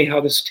just tell me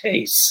how this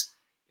tastes.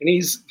 And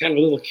he's kind of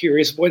a little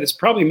curious. Boy, that's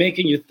probably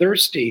making you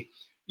thirsty.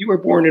 You were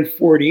born in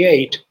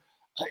 48.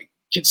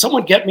 Can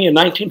someone get me a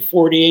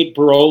 1948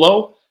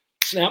 Barolo?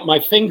 Snap my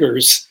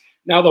fingers.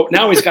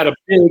 Now he's got a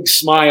big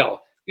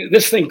smile.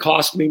 This thing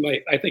cost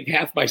me I think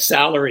half my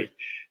salary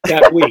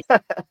that week.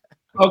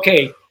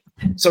 Okay,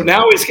 so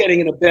now he's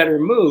getting in a better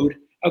mood.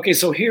 Okay,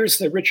 so here's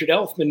the Richard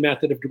Elfman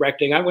method of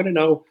directing. I want to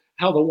know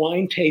how the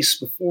wine tastes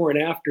before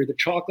and after the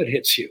chocolate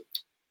hits you.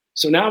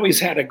 So now he's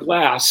had a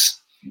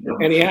glass,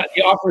 and he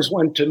offers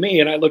one to me,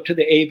 and I look to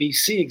the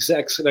ABC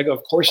execs, and I go,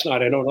 of course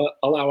not. I don't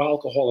allow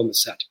alcohol on the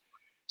set.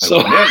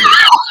 So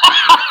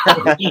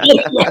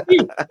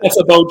that's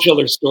a Bone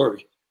Chiller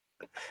story.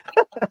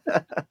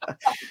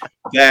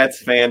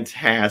 That's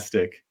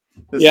fantastic.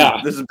 This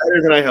is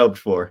better than I hoped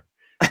for.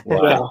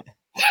 Wow.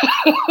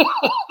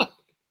 Yeah.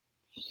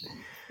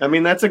 I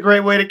mean, that's a great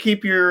way to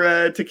keep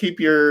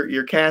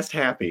your cast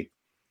happy.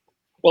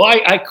 Well,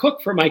 I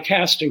cook for my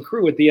cast and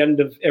crew at the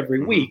end of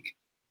every week,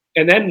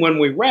 and then when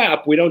we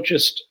wrap, we don't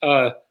just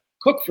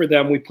cook for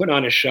them; we put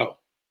on a show.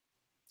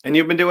 And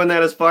you've been doing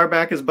that as far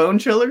back as Bone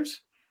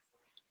Chillers?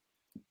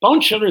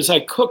 Bone Chillers, I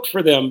cooked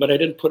for them, but I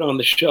didn't put on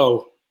the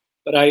show.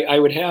 But I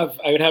would have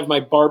my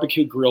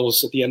barbecue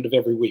grills at the end of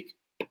every week.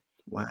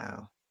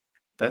 Wow,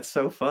 that's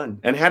so fun!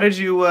 And how do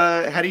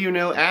you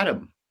know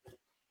Adam?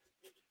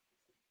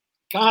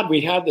 God,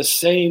 we had the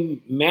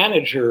same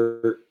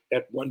manager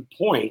at one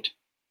point,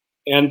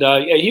 and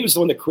he was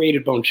the one that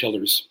created Bone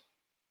Chillers.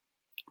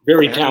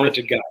 Very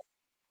talented guy.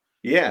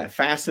 Yeah,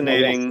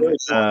 fascinating.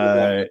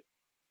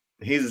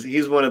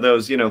 He's one of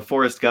those,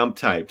 Forrest Gump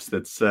types.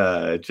 That's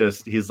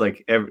he's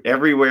like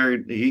everywhere.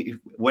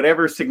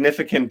 Whatever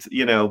significant,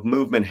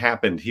 movement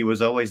happened, he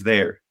was always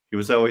there. He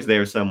was always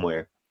there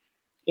somewhere.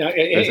 Yeah,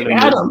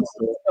 Adam.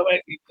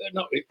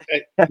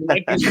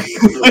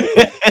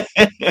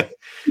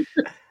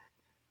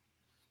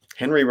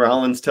 Henry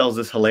Rollins tells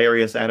this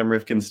hilarious Adam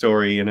Rifkin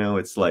story.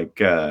 It's like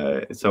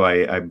so.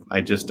 I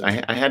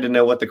had to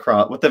know what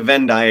the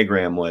Venn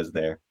diagram was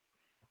there.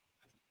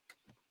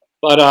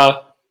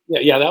 But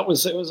it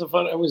was a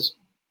fun.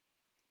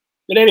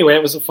 But anyway,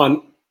 it was a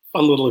fun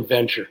little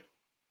adventure.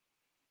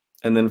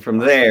 And then from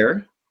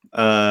there,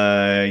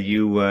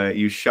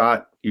 you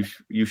shot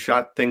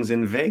things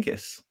in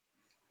Vegas.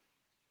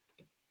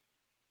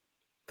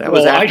 That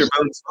was after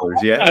Bone Stores,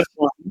 yes.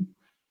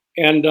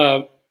 And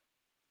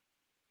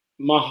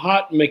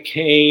Mahat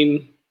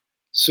McCain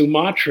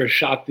Sumatra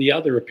shot the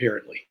other,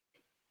 apparently.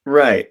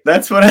 Right.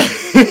 That's what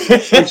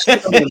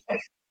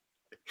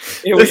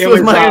It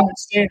was my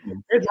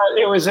understanding.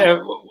 It was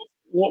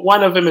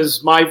one of them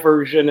is my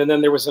version, and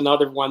then there was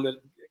another one that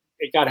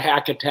it got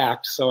hack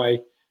attacked. So I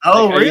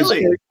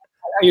really? I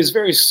use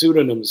various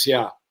pseudonyms.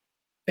 Yeah.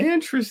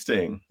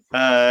 Interesting.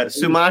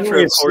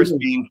 Sumatra, of course,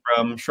 being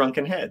from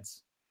Shrunken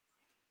Heads.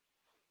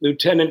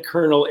 Lieutenant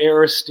Colonel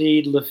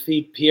Aristide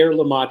Lafitte Pierre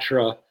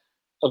Lemaitre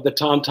of the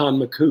Tonton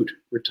Macoute,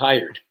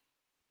 retired.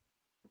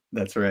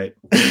 That's right.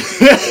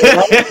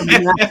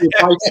 That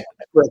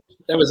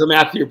was a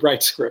Matthew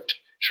Bright script.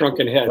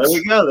 Shrunken Heads.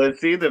 There we go. Let's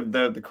see the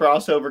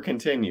crossover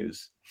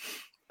continues.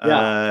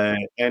 Yeah.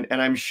 And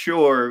I'm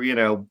sure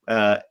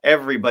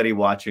everybody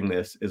watching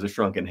this is a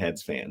Shrunken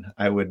Heads fan.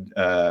 I would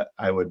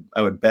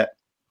bet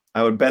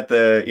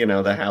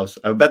the house.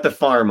 I would bet the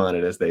farm on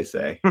it, as they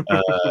say.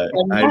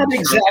 Not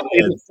exactly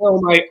the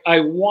film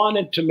I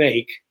wanted to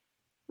make,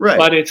 right?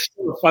 But it's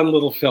still a fun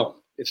little film.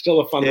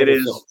 Film.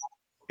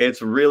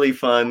 It's really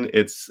fun.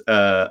 It's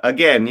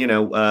again,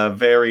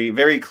 very,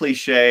 very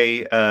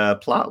cliche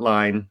plot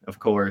line, of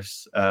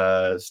course.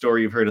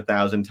 Story you've heard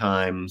 1,000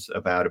 times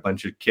about a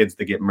bunch of kids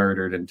that get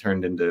murdered and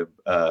turned into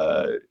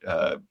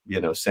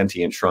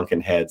sentient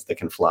shrunken heads that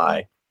can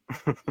fly.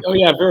 Oh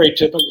yeah, very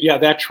typical. Yeah,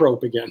 that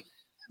trope again.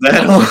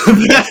 That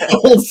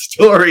whole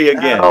story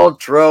again. That old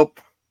trope.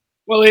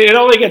 Well, it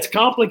only gets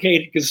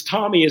complicated because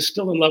Tommy is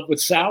still in love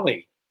with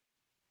Sally.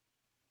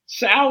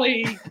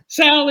 Sally.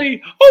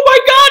 Oh my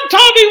God,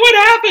 Tommy, what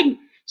happened?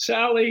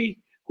 Sally,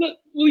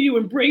 will you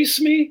embrace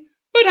me?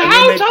 But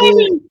how,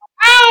 Tommy?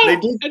 How?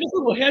 And a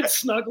little head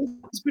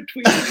snuggles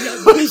between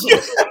the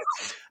bosoms.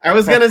 I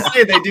was going to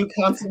say, they do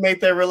consummate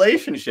their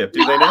relationship,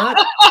 do they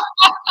not?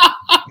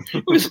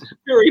 It was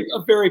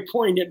a very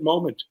poignant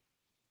moment.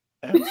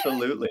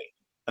 Absolutely.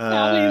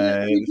 Sally,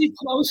 let me be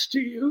close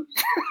to you.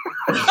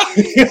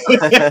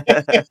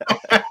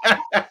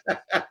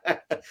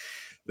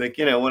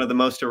 One of the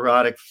most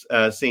erotic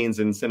scenes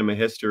in cinema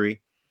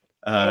history.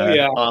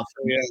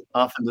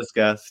 Often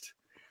discussed.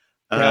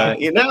 I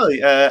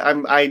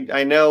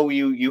know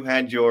you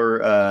had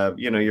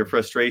your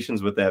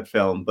frustrations with that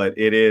film, but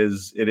it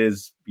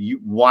is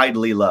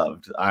widely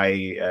loved.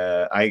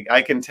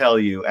 I can tell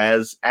you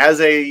as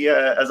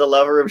a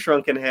lover of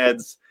Shrunken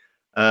Heads,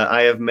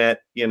 I have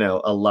met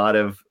a lot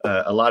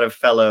of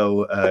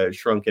fellow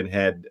Shrunken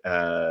Head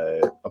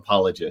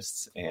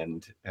apologists,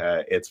 and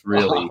it's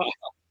really.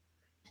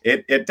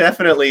 It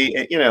definitely,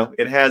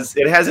 it has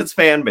its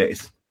fan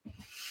base.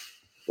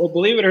 Well,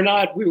 believe it or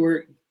not, we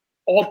were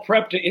all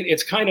prepped.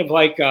 It's kind of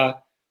like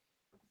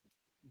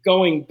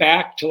going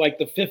back to like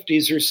the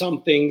 50s or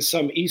something,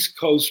 some East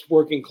Coast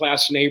working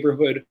class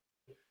neighborhood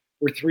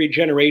where 3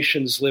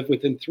 generations live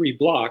within 3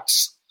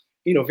 blocks,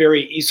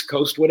 very East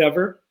Coast,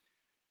 whatever.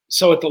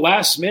 So at the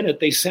last minute,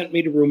 they sent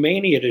me to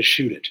Romania to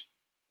shoot it,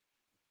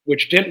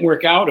 which didn't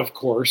work out, of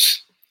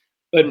course.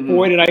 But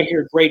boy, did I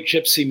hear great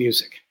gypsy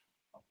music.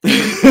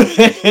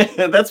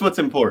 That's what's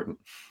important.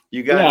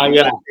 You got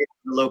the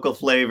local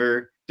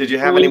flavor. Did you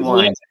have any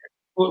wine?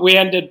 We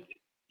ended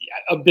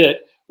a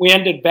bit. We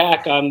ended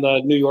back on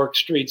the New York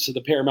streets of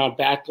the Paramount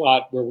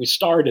backlot where we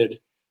started,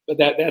 but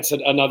that's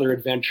another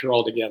adventure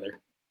altogether.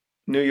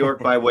 New York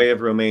by way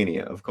of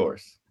Romania, of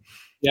course.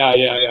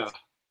 Yeah.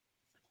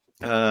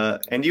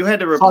 And you had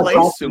to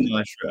replace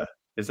Sumatra.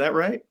 Is that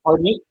right?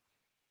 Pardon me?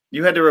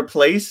 You had to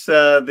replace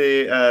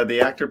the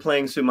actor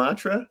playing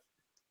Sumatra?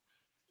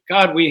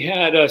 God, we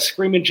had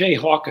Screaming Jay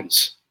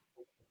Hawkins.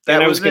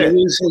 I was going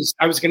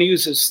to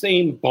use his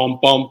theme,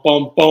 bump, bump,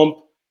 bump, bump.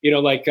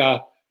 I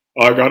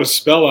got a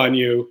spell on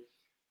you.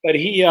 But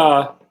he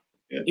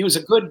was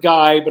a good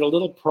guy, but a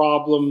little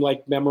problem,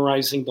 like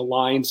memorizing the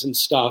lines and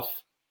stuff.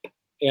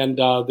 And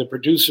the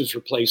producers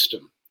replaced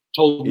him.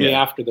 Told me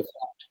after the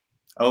fact.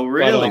 Oh,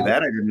 really? But,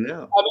 that I didn't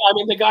know.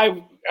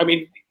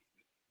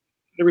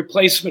 The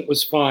replacement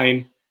was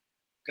fine.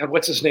 God,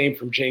 what's his name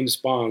from James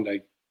Bond?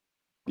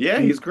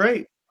 He's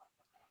great.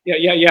 Yeah.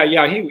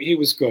 He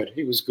was good.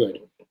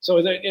 So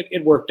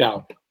it worked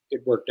out.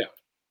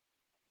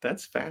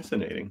 That's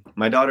fascinating.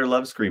 My daughter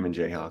loves Screaming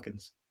Jay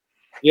Hawkins.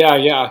 Yeah.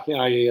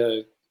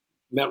 I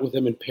met with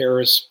him in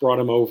Paris, brought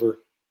him over,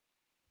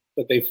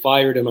 but they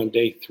fired him on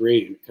day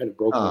 3 and kind of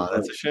broke him. Oh,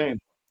 that's a shame.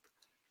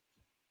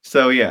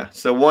 So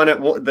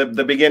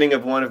the beginning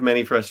of one of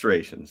many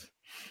frustrations.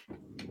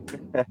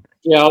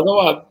 Yeah,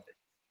 although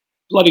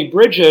Bloody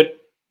Bridget,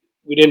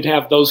 we didn't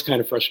have those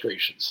kind of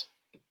frustrations.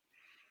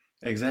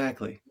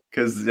 Exactly,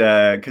 because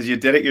you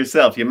did it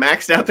yourself. You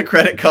maxed out the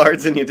credit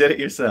cards and you did it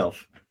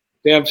yourself.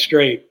 Damn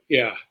straight,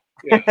 yeah.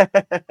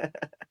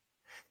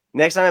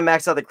 Next time I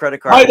max out the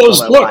credit card, buy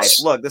those books.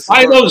 Look,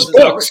 buy those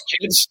books,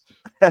 kids.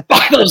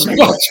 Buy those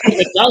books for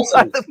the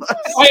dozen.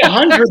 Buy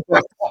 100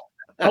 books.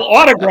 I'll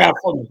autograph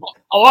them.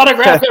 I'll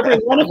autograph every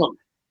one of them.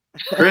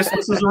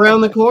 Christmas is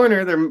around the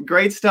corner. They're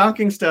great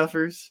stocking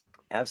stuffers.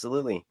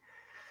 Absolutely.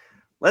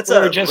 Let's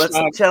chat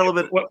a little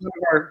bit. One of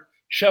our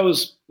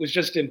shows was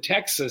just in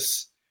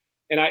Texas,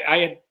 and I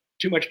had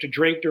too much to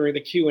drink during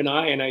the Q&A,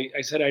 and I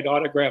said I'd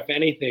autograph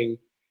anything,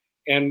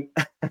 and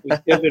was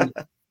given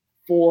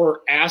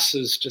 4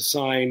 asses to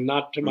sign,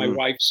 not to my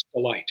wife's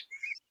delight.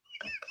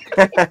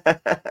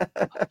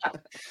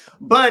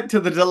 But to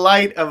the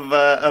delight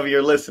of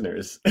your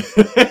listeners. Yeah.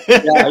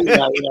 I'm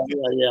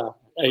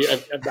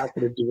not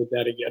going to do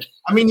that again.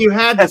 I mean, you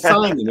had to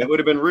sign them. It would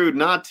have been rude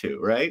not to,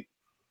 right?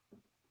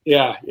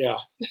 Yeah.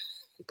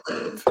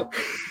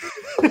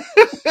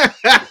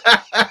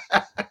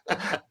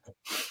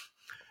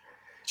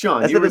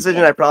 Sean, that's a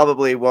decision I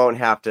probably won't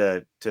have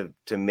to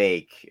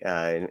make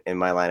in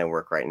my line of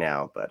work right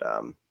now, but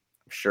I'm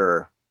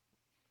sure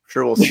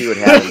we'll see what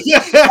happens.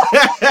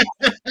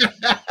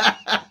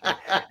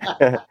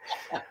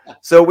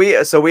 So we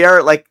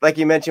are like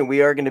you mentioned,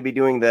 we are going to be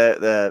doing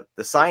the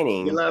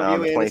signing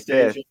on the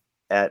 25th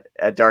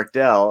at Dark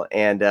Dell,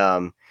 and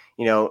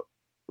you'll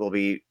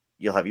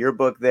have your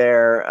book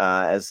there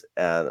as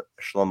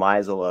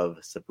Schlimazel of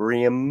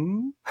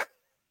Sebreim.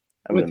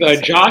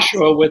 With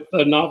Joshua, with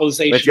the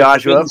novelization. With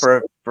Joshua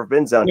for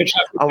Forbidden Zone. Which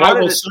I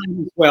will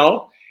sign as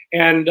well.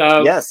 And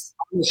yes,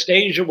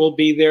 Anastasia will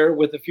be there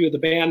with a few of the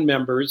band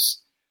members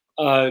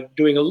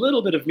doing a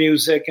little bit of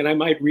music, and I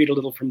might read a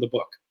little from the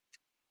book.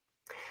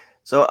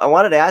 So I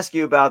wanted to ask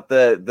you about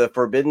the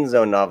Forbidden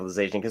Zone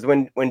novelization, because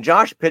when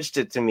Josh pitched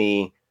it to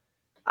me,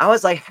 I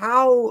was like,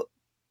 how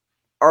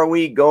are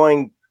you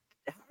going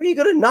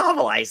to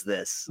novelize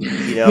this?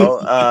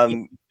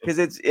 Because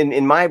it's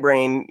in my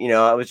brain,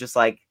 I was just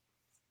like,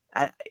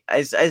 I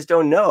just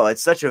don't know.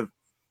 It's such a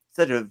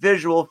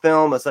visual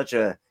film. It's such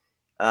a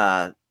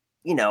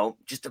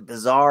just a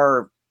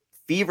bizarre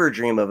fever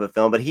dream of a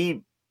film. But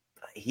he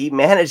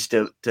managed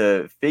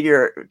to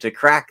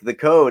crack the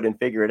code and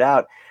figure it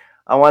out.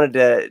 I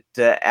wanted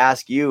to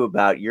ask you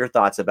about your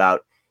thoughts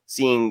about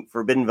seeing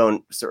Forbidden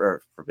Zone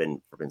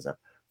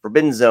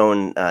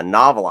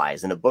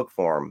novelized in a book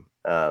form,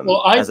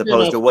 as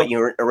opposed to what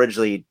you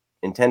originally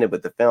intended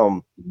with the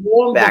film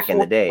back in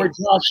the day.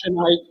 Josh and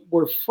I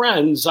were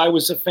friends, I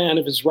was a fan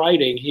of his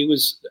writing. He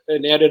was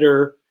an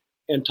editor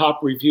and top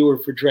reviewer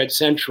for Dread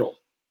Central.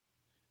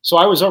 So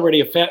I was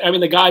already a fan. I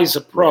mean, the guy's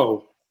a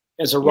pro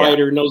as a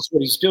writer, knows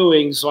what he's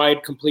doing. So I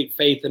had complete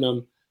faith in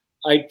him.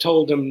 I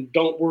told him,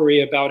 don't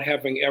worry about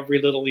having every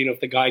little,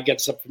 if the guy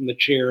gets up from the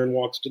chair and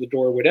walks to the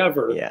door,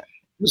 whatever. Yeah.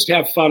 Just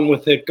have fun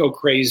with it, go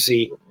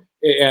crazy.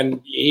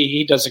 And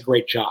he does a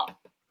great job.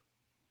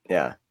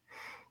 Yeah.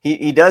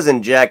 He does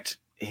inject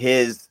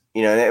his,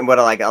 and what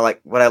I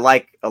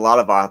like a lot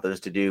of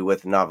authors to do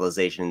with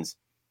novelizations,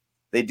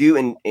 they do,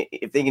 and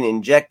if they can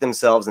inject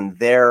themselves and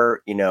their,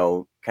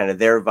 kind of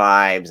their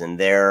vibes and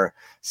their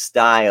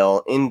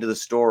style into the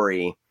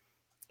story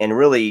and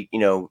really,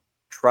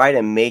 try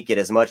to make it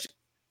as much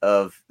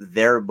of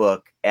their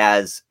book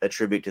as a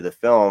tribute to the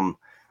film.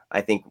 I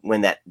think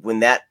when that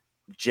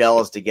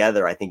gels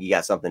together, I think you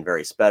got something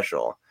very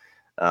special.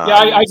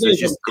 I gave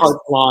him carte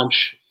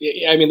blanche.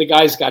 I mean, the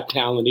guy's got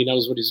talent. He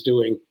knows what he's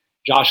doing.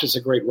 Josh is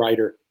a great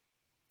writer.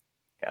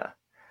 Yeah.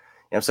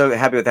 I'm so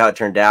happy with how it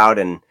turned out.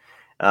 And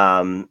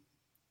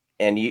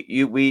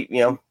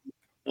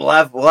we'll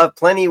have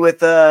plenty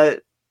with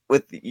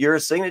your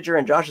signature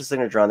and Josh's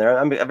signature on there.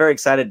 I'm very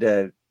excited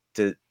to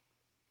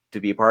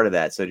be a part of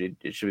that. So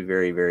it should be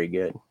very, very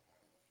good.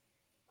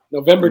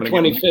 November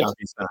 25th.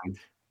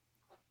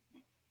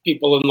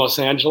 People in Los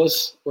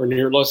Angeles or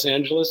near Los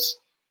Angeles,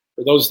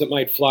 for those that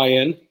might fly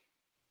in,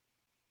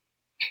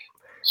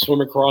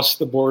 swim across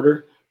the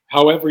border.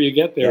 However you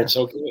get there, it's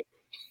okay.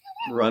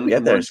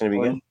 Get there. It's going to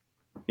be good.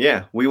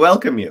 Yeah, we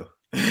welcome you.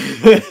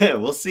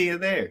 We'll see you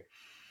there.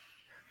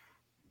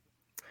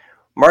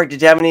 Mark,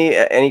 did you have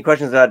any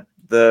questions about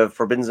the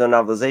Forbidden Zone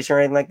novelization or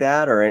anything like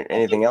that, or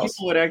anything else?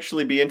 People would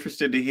actually be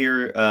interested to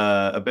hear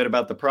a bit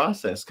about the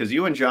process, because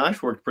you and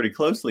Josh worked pretty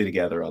closely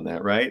together on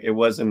that, right? It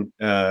wasn't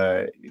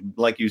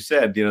like you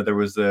said, there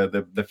was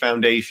the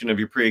foundation of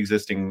your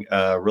pre-existing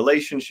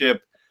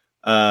relationship,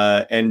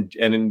 and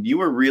you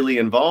were really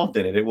involved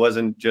in it. It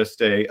wasn't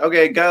just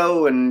okay,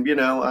 go, and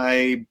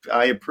I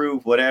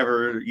approve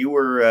whatever. You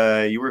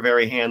were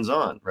very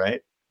hands-on,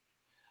 right?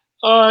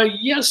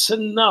 Yes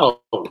and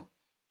no.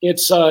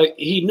 It's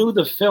he knew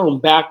the film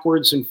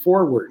backwards and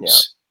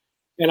forwards,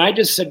 and I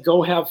just said,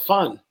 "Go have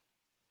fun."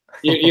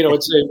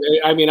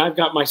 I've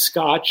got my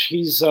scotch.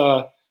 He's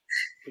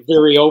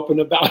very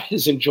open about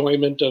his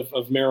enjoyment of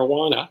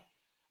marijuana.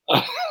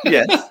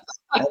 Yes,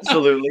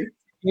 absolutely.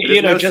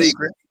 No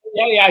secret.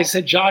 Yeah. I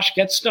said, Josh,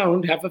 get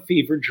stoned, have a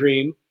fever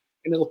dream,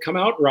 and it'll come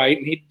out right.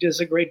 And he does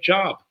a great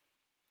job.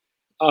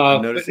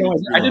 I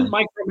didn't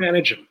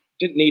micromanage him.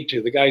 Didn't need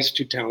to. The guy's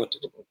too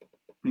talented.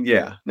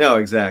 Yeah. No,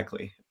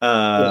 exactly.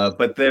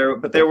 But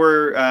there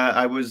were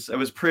I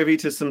was privy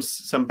to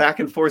some back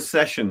and forth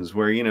sessions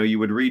where you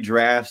would read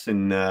drafts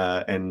and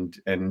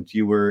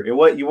you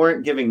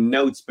weren't giving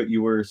notes, but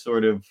you were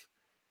sort of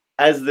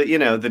as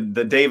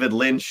the David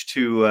Lynch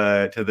to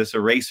this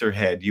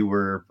Eraserhead. You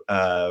were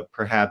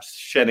perhaps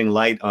shedding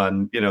light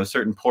on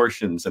certain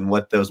portions and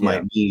what those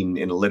might mean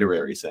in a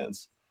literary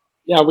sense.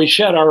 Yeah, we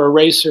shed our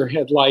eraser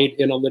headlight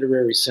in a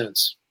literary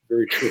sense.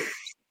 Very true.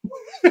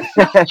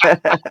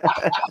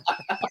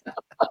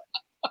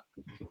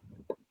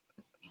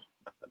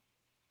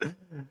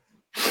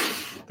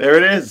 There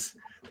it is.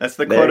 That's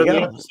the quote of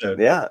the episode.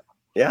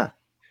 Yeah.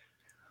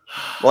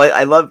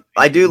 Well,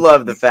 I do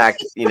love the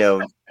fact,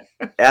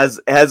 as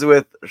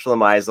with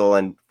Schlimazel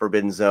and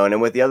Forbidden Zone,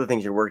 and with the other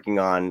things you're working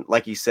on,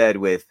 like you said,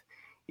 with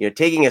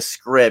taking a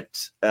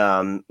script,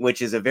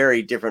 which is a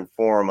very different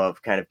form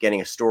of kind of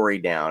getting a story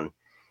down,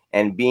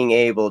 and being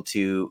able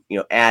to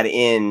add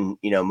in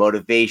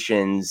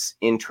motivations,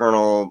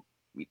 internal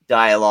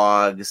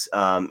dialogues,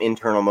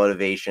 internal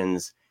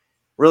motivations,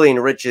 really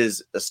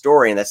enriches a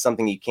story, and that's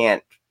something you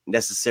can't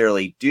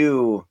necessarily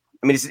do.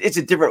 I mean, it's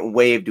a different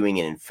way of doing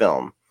it in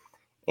film.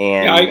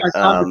 And I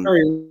found it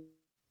very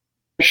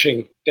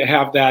refreshing to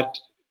have that.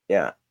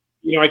 Yeah.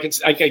 I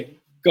could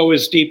go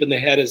as deep in the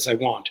head as I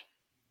want.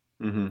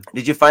 Mm-hmm.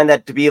 Did you find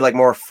that to be like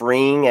more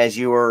freeing as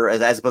you were,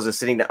 as opposed to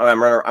sitting down? I'm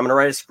going to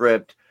write a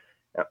script.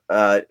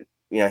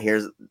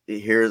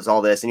 Here's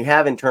all this, and you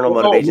have internal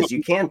motivations.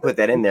 You can put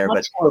that in there,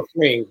 much more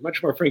freeing.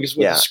 Because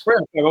with the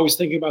script, I'm always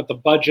thinking about the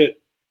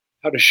budget,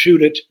 how to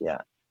shoot it.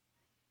 Yeah.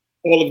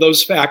 All of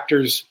those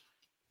factors.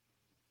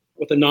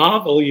 With a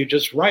novel, you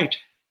just write.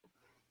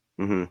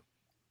 Mm-hmm.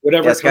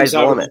 Whatever comes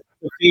out of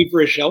the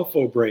feverish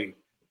elfo brain,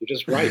 you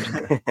just write.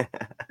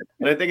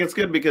 And I think it's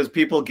good because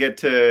people get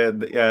to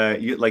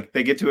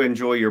they get to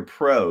enjoy your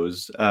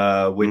prose,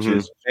 which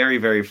is very,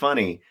 very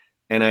funny.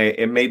 And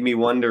it made me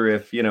wonder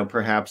if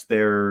perhaps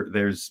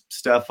there's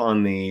stuff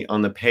on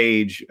the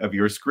page of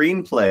your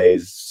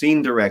screenplays,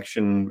 scene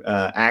direction,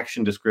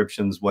 action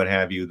descriptions, what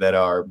have you, that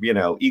are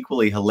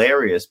equally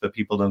hilarious, but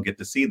people don't get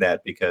to see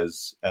that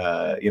because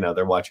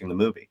they're watching the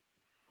movie.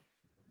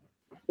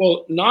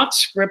 Well, not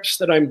scripts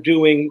that I'm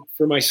doing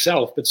for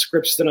myself, but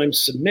scripts that I'm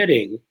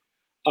submitting.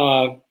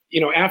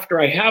 After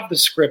I have the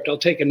script, I'll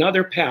take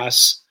another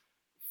pass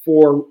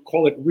for,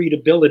 call it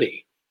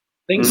readability.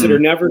 Things that are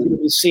never going to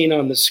be seen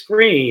on the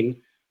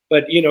screen,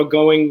 but,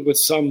 going with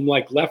some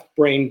like left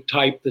brain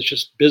type that's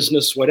just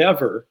business,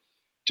 whatever,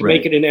 to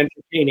make it an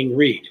entertaining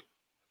read.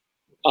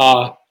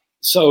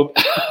 So,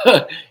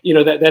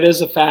 that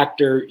is a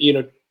factor,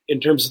 in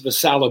terms of the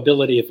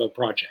salability of a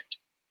project.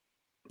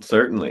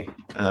 Certainly.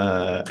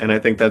 And I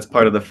think that's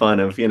part of the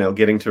fun of,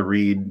 getting to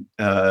read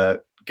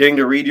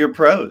your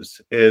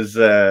prose is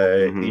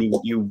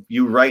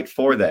you write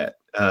for that.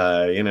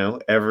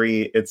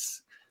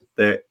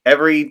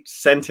 Every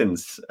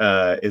sentence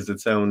is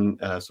its own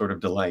sort of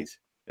delight.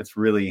 It's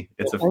really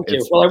thank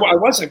you. Well, I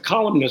was a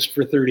columnist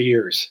for 30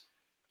 years.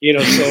 So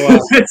so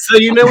what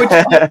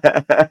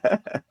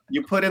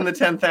you put in the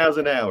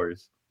 10,000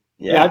 hours.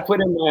 Yeah, I put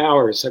in my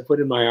hours.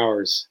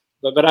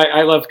 But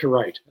I love to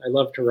write.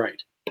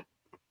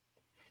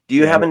 Do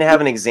you happen to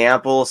have an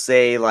example,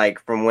 say, like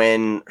from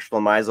when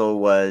Schlimazel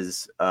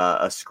was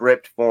a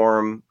script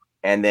form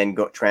and then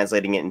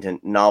translating it into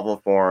novel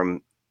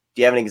form?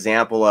 Do you have an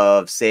example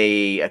of,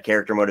 say, a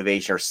character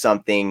motivation or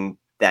something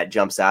that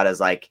jumps out as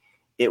like,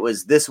 it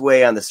was this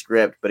way on the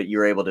script, but you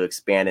were able to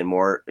expand it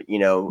more,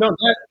 No,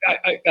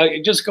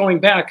 I just going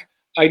back,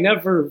 I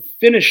never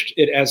finished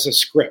it as a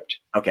script.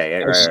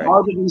 Okay. I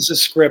started as a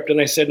script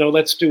and I said, no,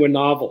 let's do a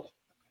novel.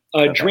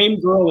 Dream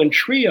Girl and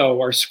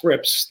Trio are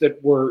scripts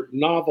that were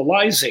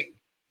novelizing,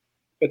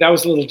 but that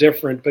was a little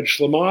different. But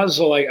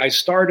Schlimazel, I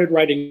started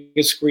writing a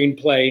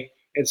screenplay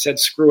and said,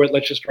 screw it,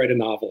 let's just write a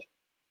novel.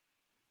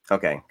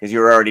 Okay, because you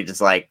were already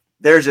just like,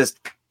 this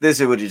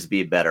would just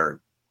be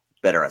better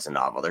as a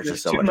novel. There's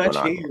just so much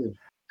going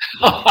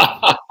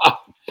on.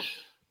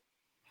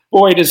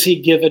 Boy, does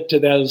he give it to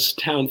those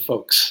town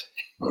folks.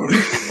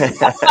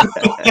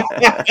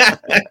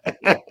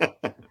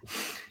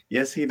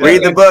 Yes, he does.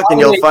 Read the book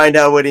and you'll find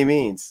out what he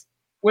means.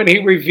 When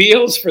he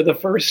reveals for the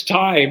first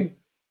time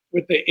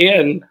with the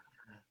inn,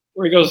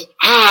 where he goes,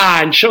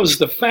 and shows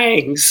the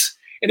fangs,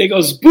 and he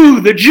goes, boo,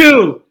 the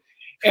Jew.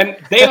 And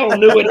they all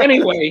knew it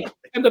anyway.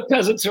 And the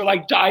peasants are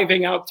like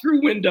diving out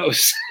through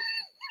windows.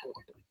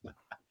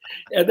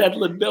 And then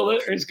Ludmilla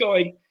is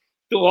going,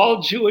 do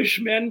all Jewish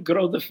men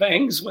grow the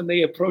fangs when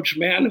they approach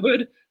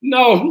manhood?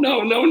 No,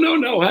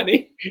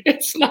 honey.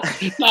 It's not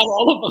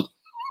all of them.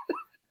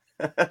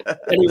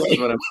 Anyway. This is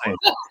what I'm saying.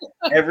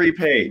 Every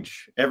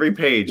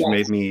page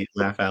made me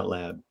laugh out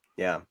loud.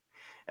 Yeah.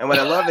 And what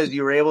I love is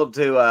you were able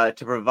to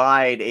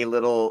provide a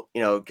little,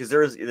 because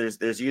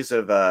there's use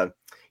of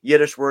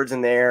Yiddish words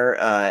in there,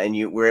 and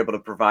you were able to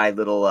provide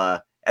little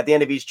at the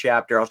end of each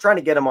chapter. I was trying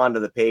to get them onto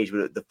the page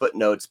with the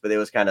footnotes, but it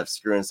was kind of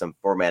screwing some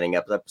formatting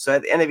up. So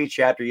at the end of each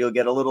chapter, you'll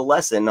get a little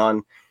lesson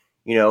on,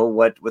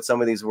 what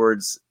some of these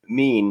words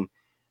mean,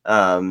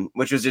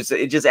 which was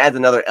it just adds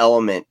another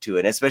element to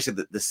it,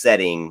 especially the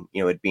setting,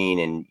 it being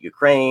in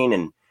Ukraine.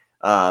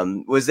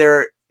 And was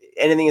there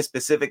anything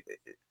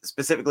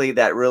specifically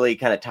that really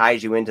kind of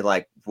ties you into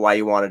like why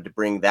you wanted to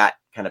bring that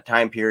kind of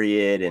time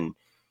period and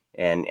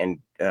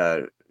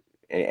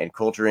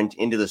culture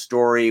into the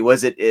story?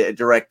 Was it a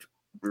direct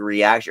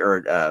reaction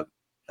or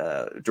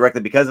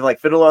directly because of like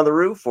Fiddler on the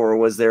Roof, or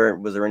was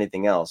there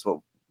anything else?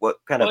 what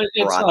kind of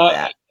Well, brought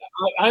that?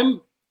 I'm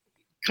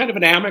kind of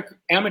an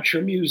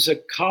amateur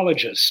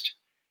musicologist.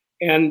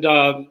 And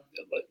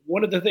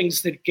one of the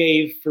things that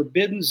gave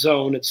Forbidden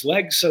Zone its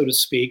legs, so to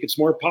speak, it's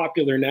more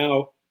popular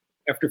now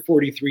after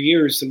 43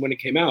 years than when it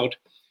came out,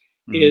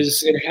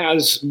 is it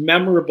has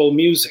memorable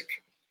music.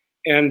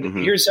 And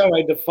here's how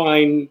I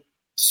define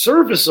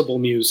serviceable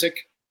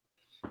music.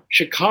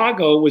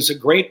 Chicago was a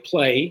great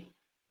play,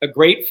 a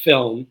great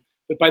film,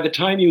 but by the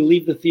time you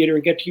leave the theater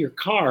and get to your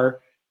car,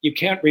 you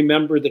can't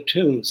remember the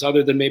tunes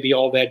other than maybe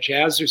All That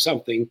Jazz or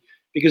something,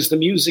 because the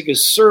music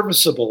is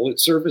serviceable. It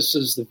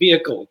services the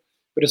vehicle,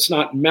 but it's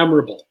not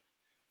memorable.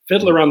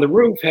 Fiddler on the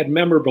Roof had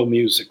memorable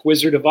music.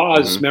 Wizard of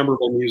Oz,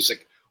 memorable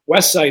music.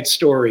 West Side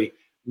Story,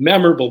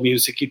 memorable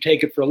music. You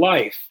take it for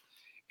life.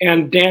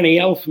 And Danny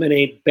Elfman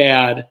ain't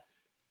bad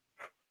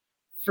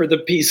for the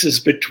pieces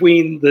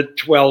between the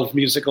 12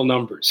 musical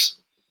numbers.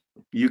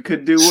 You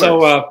could do worse.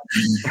 So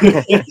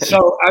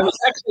I was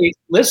actually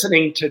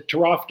listening to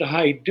Tarafta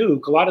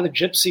Haiduk, a lot of the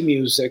gypsy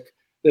music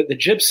that the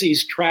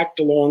gypsies tracked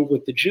along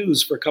with the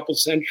Jews for a couple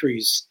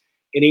centuries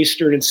in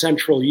Eastern and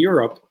Central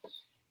Europe.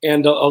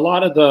 And a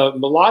lot of the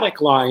melodic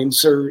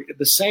lines are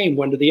the same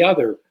one to the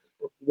other.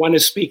 One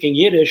is speaking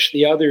Yiddish,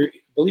 the other,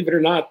 believe it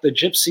or not, the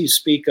gypsies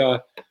speak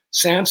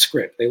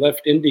Sanskrit. They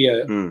left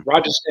India,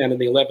 Rajasthan in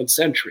the 11th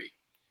century.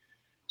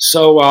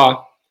 So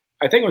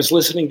I think I was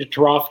listening to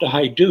Tarafta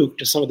Haiduk,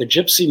 to some of the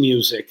gypsy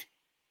music.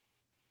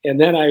 And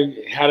then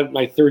I had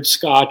my third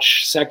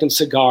scotch, second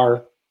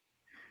cigar,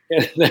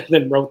 and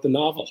then wrote the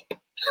novel.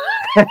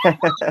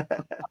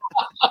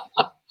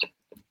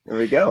 There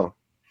we go.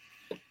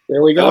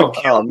 There we go.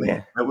 Oh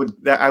man,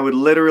 I would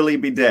literally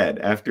be dead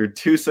after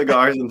 2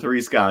 cigars and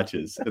 3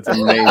 scotches. It's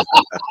amazing.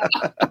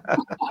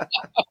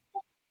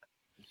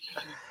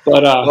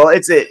 But well,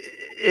 it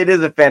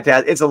is a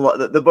fantastic.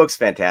 The book's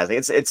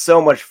fantastic. It's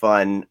so much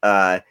fun.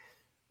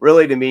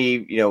 Really, to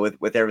me,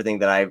 with everything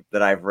that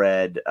I've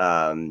read,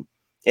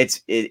 it's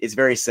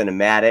very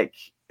cinematic.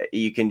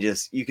 You can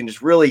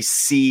just really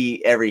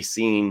see every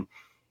scene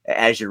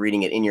as you're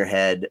reading it in your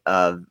head.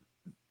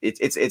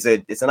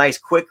 It's a nice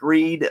quick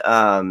read.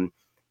 And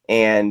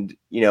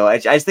I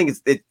just think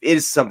it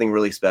is something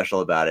really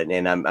special about it.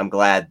 And I'm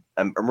glad,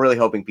 I'm really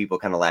hoping people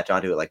kind of latch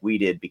onto it like we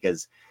did,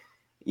 because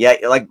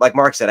like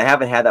Mark said, I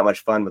haven't had that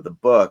much fun with the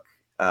book,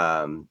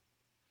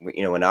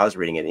 when I was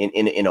reading it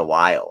in a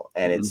while,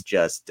 and it's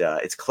just,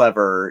 it's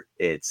clever.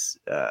 It's,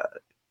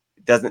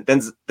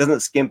 doesn't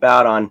skimp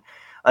out on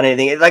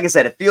anything. Like I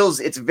said,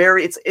 it's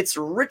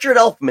Richard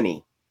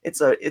Elfman-y. It's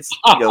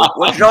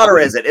what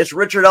genre is it? It's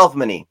Richard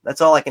Elfman-y.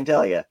 That's all I can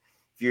tell you.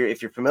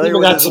 If you're familiar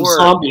with his work.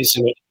 Zombies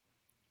in it.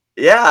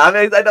 Yeah, I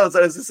mean, I know what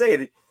I was to say.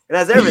 It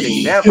has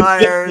everything: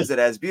 vampires. It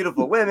has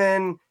beautiful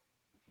women.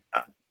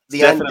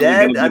 The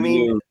undead. I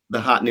mean,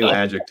 the hot new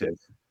adjective.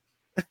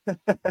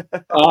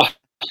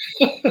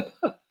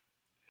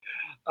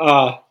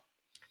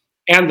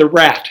 And the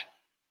rat,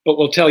 but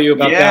we'll tell you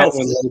about that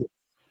one later.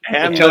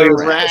 And the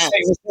rat.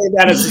 We'll say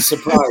that as a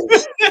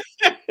surprise.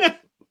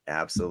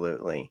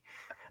 Absolutely.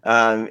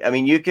 I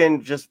mean, you can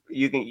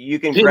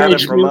grab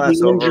it from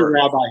us over.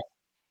 Rabbi.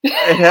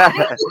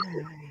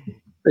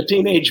 The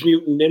Teenage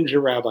Mutant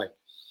Ninja Rabbi.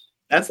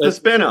 That's the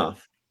spinoff.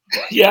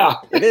 Yeah,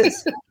 it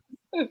is.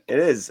 It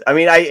is. I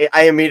mean, I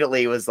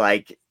immediately was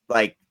like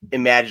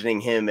imagining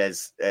him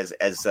as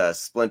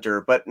Splinter,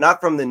 but not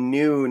from the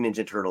new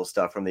Ninja Turtle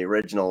stuff, from the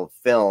original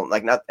film,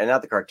 like not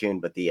the cartoon,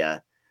 but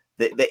the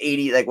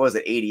 80, like what was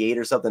it, 88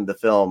 or something, the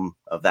film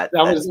of that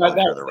was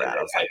Splinter the Rat.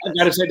 I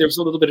gotta say, there's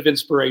a little bit of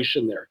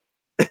inspiration there.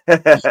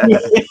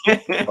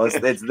 Well,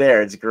 it's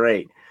there. It's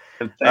great.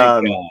 Thank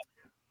God.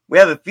 We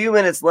have a few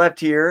minutes left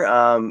here,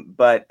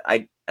 but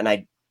I'm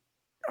gonna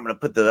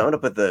put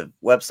the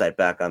website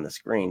back on the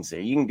screen, so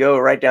you can go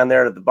right down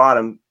there at the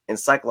bottom,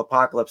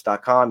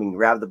 EncycloPocalypse.com. You can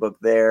grab the book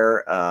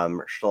there.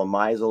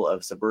 Schlimazel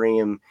of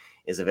Sebreim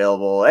is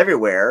available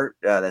everywhere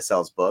that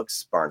sells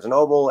books: Barnes &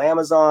 Noble,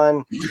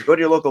 Amazon. Go to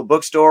your local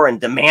bookstore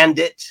and demand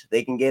it.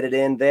 They can get it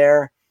in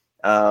there.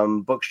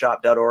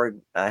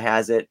 Bookshop.org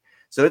has it.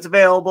 So it's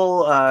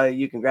available.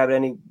 You can grab it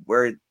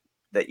anywhere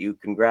that you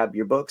can grab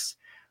your books.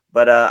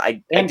 But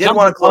I did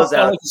want to close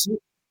out.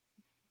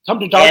 Come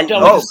to Dark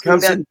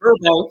Delicacies in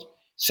Burbank,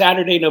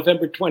 Saturday,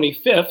 November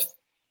 25th.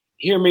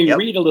 Hear me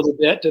read a little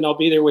bit, and I'll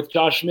be there with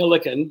Josh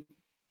Milliken,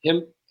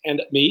 him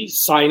and me,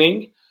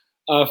 signing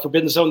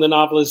Forbidden Zone, the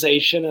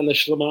novelization, and the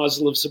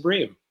Schlimazel of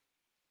Sebreim.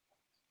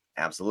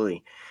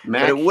 Absolutely.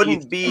 But it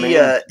wouldn't be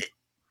a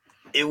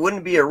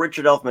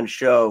Richard Elfman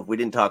show if we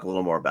didn't talk a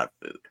little more about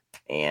food.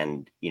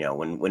 And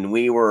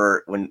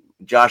when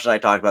Josh and I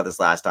talked about this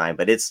last time,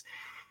 but it's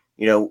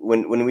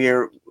when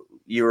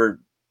you were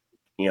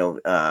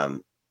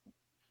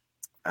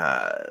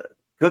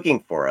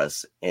cooking for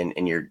us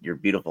in your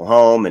beautiful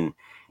home, and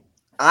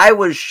I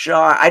was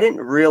shocked. I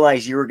didn't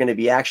realize you were going to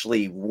be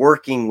actually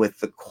working with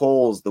the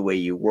coals the way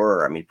you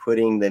were. I mean,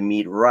 putting the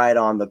meat right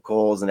on the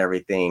coals and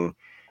everything.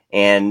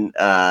 And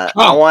I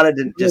wanted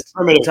to just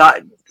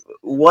talk.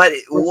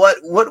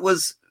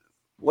 What's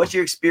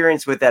your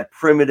experience with that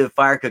primitive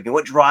fire cooking?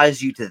 What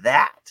draws you to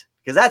that?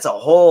 because that's a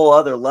whole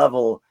other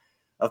level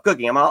of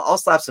cooking. I'll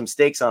slap some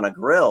steaks on a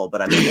grill,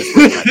 but I mean, this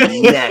is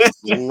like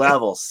next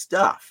level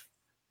stuff.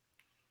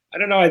 I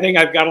don't know. I think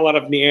I've got a lot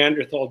of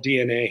Neanderthal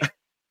DNA.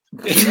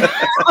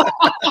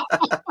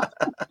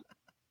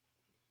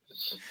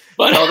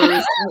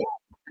 But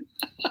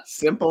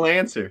simple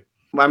answer.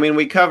 I mean,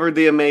 we covered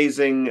the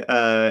amazing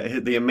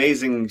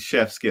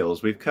chef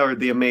skills. We've covered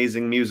the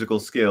amazing musical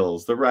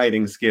skills, the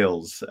writing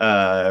skills,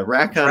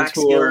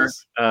 raconteur.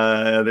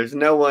 There's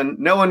no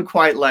one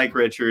quite like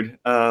Richard.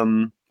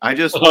 I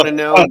just want to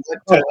know.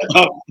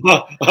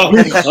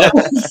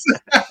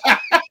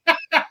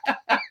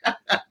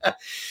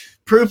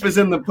 Proof is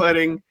in the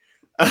pudding.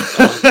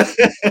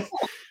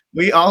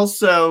 We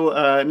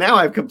also now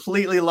I've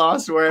completely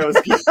lost where I was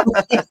going.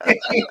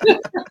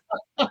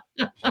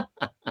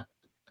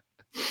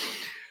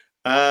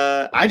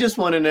 I just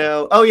want to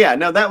know. Oh yeah,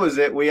 no, that was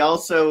it. We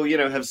also,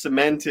 have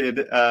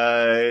cemented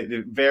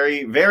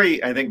very,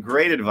 very, I think,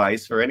 great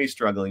advice for any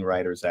struggling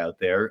writers out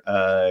there.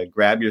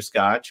 Grab your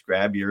scotch,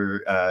 grab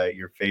your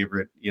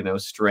favorite,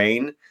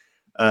 strain.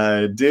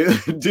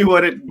 Do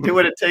what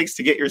it takes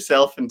to get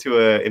yourself into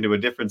a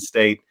different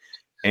state.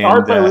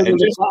 Start by reading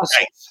the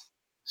classics.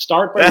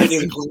 Start by reading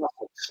the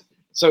classics,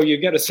 so you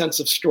get a sense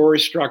of story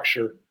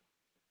structure.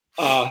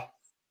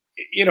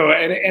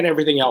 And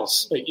everything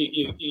else. But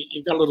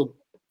you've got a little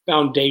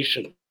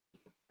foundation.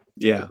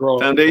 Yeah,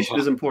 foundation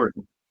is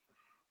important.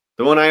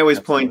 The one I always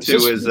point to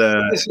is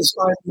this is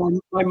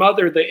my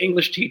mother, the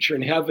English teacher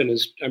in heaven.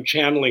 I'm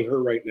channeling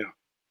her right now.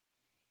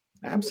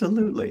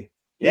 Absolutely.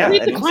 Yeah,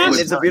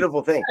 it's a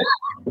beautiful thing.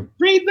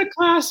 Read the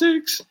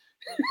classics.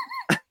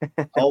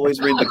 Always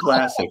read the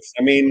classics.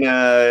 I mean,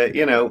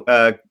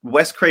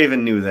 Wes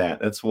Craven knew that.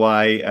 That's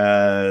why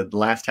The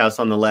Last House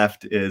on the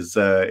Left is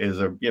a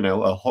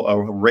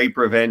rape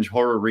revenge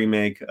horror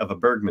remake of a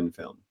Bergman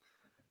film.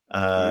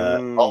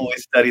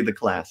 Always study the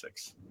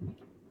classics.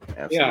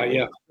 Absolutely.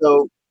 Yeah.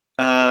 So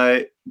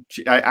I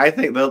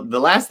think the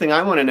last thing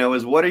I want to know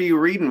is, what are you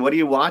reading? What are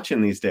you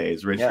watching these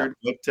days, Richard?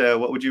 Yeah.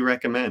 What would you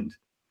recommend?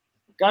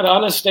 God,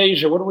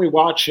 Anastasia, what are we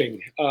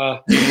watching?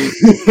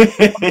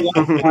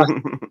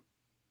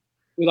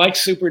 We like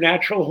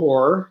supernatural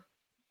horror.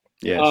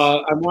 Yes.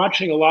 I'm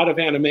watching a lot of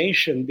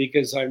animation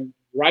because I'm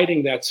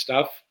writing that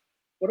stuff.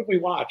 What have we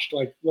watched?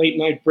 Like late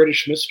night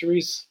British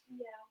mysteries?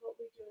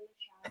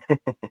 Yeah,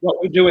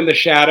 What We Do in the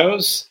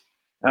Shadows.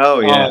 Oh,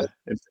 yeah.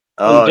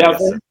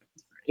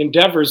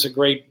 Endeavor's a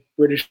great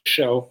British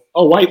show.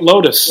 Oh, White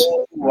Lotus.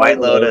 White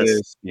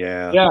Lotus.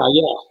 Yeah.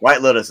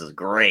 White Lotus is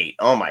great.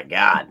 Oh my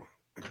God.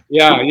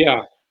 Yeah. And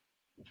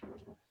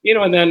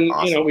then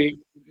awesome. we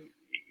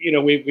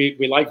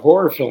like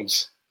horror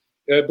films.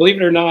 Believe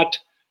it or not,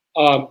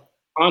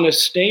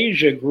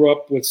 Anastasia grew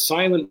up with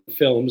silent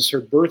films. Her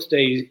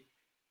birthday,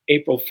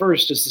 April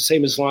 1st, is the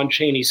same as Lon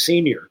Chaney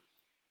Sr.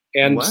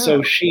 And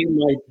so she and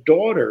my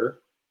daughter,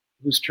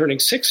 who's turning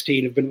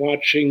 16, have been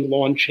watching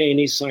Lon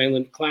Chaney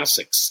silent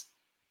classics.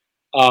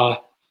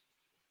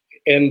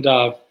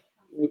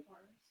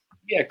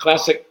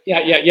 Classic.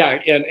 Yeah.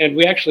 And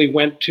we actually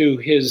went to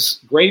his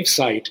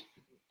gravesite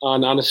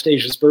on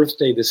Anastasia's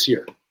birthday this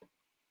year.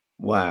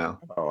 Wow.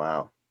 Oh,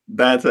 wow.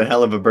 That's a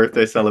hell of a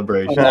birthday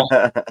celebration.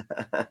 I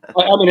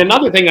mean,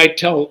 another thing I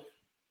tell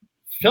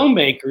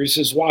filmmakers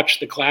is watch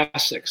the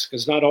classics,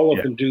 because not all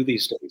of them do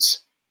these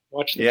days.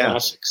 Watch the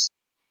classics.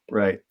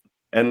 Right.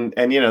 And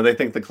they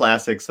think the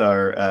classics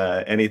are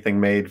anything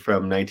made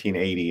from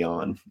 1980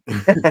 on.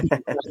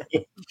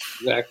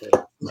 Exactly.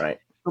 Right.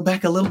 Go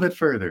back a little bit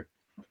further.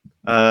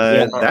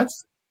 I'd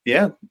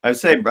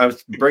say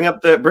bring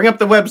up the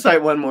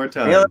website one more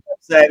time.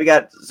 We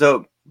got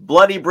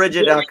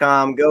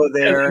bloodybridget.com. Go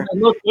there.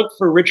 And look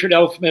for Richard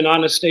Elfman,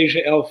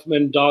 Anastasia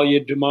Elfman,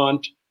 Dahlia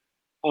Dumont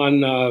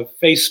on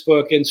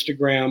Facebook,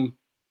 Instagram.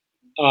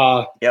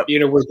 We're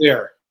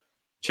there.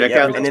 Check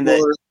out the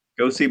tour.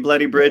 Go see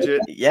Bloody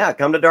Bridget. Yeah,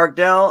 come to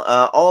Darkdale.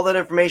 All that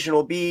information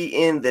will be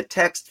in the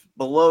text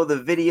below the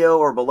video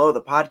or below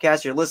the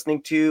podcast you're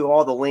listening to.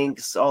 All the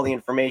links, all the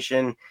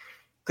information.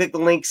 Click the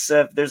links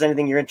if there's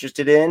anything you're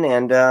interested in,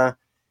 and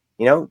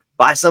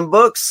buy some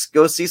books.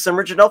 Go see some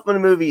Richard Elfman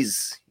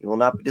movies. You will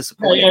not be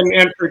disappointed.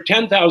 And for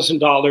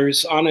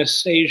 $10,000,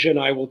 Anastasia and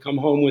I will come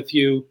home with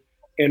you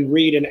and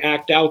read and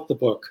act out the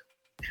book.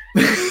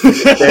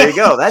 There you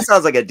go. That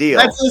sounds like a deal.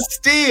 That's a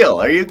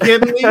steal. Are you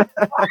kidding me?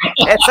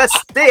 It's a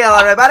steal,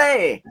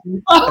 everybody.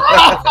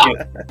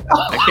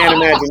 I can't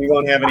imagine you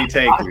won't have any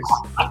takers.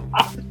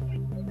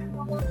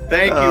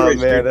 Thank you,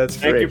 Richard. Man, that's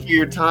great. Thank you for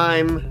your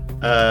time.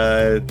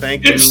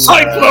 Thank you.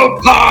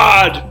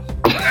 EncycloPod!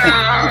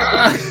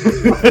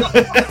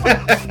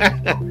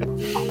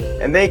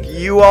 And thank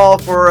you all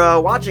for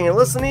watching and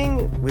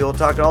listening. We will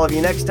talk to all of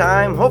you next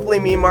time. Hopefully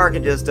me and Mark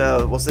can just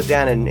we'll sit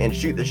down and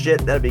shoot the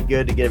shit. That'd be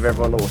good to give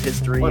everyone a little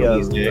history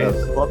of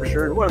the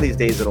publisher. And one of these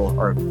days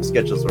our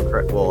schedules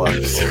will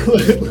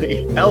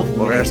absolutely help.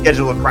 Our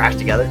schedule will crash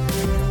together.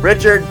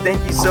 Richard,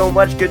 thank you so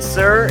much, good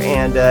sir,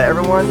 and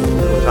everyone,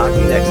 we'll talk to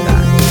you next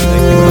time.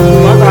 Thank you.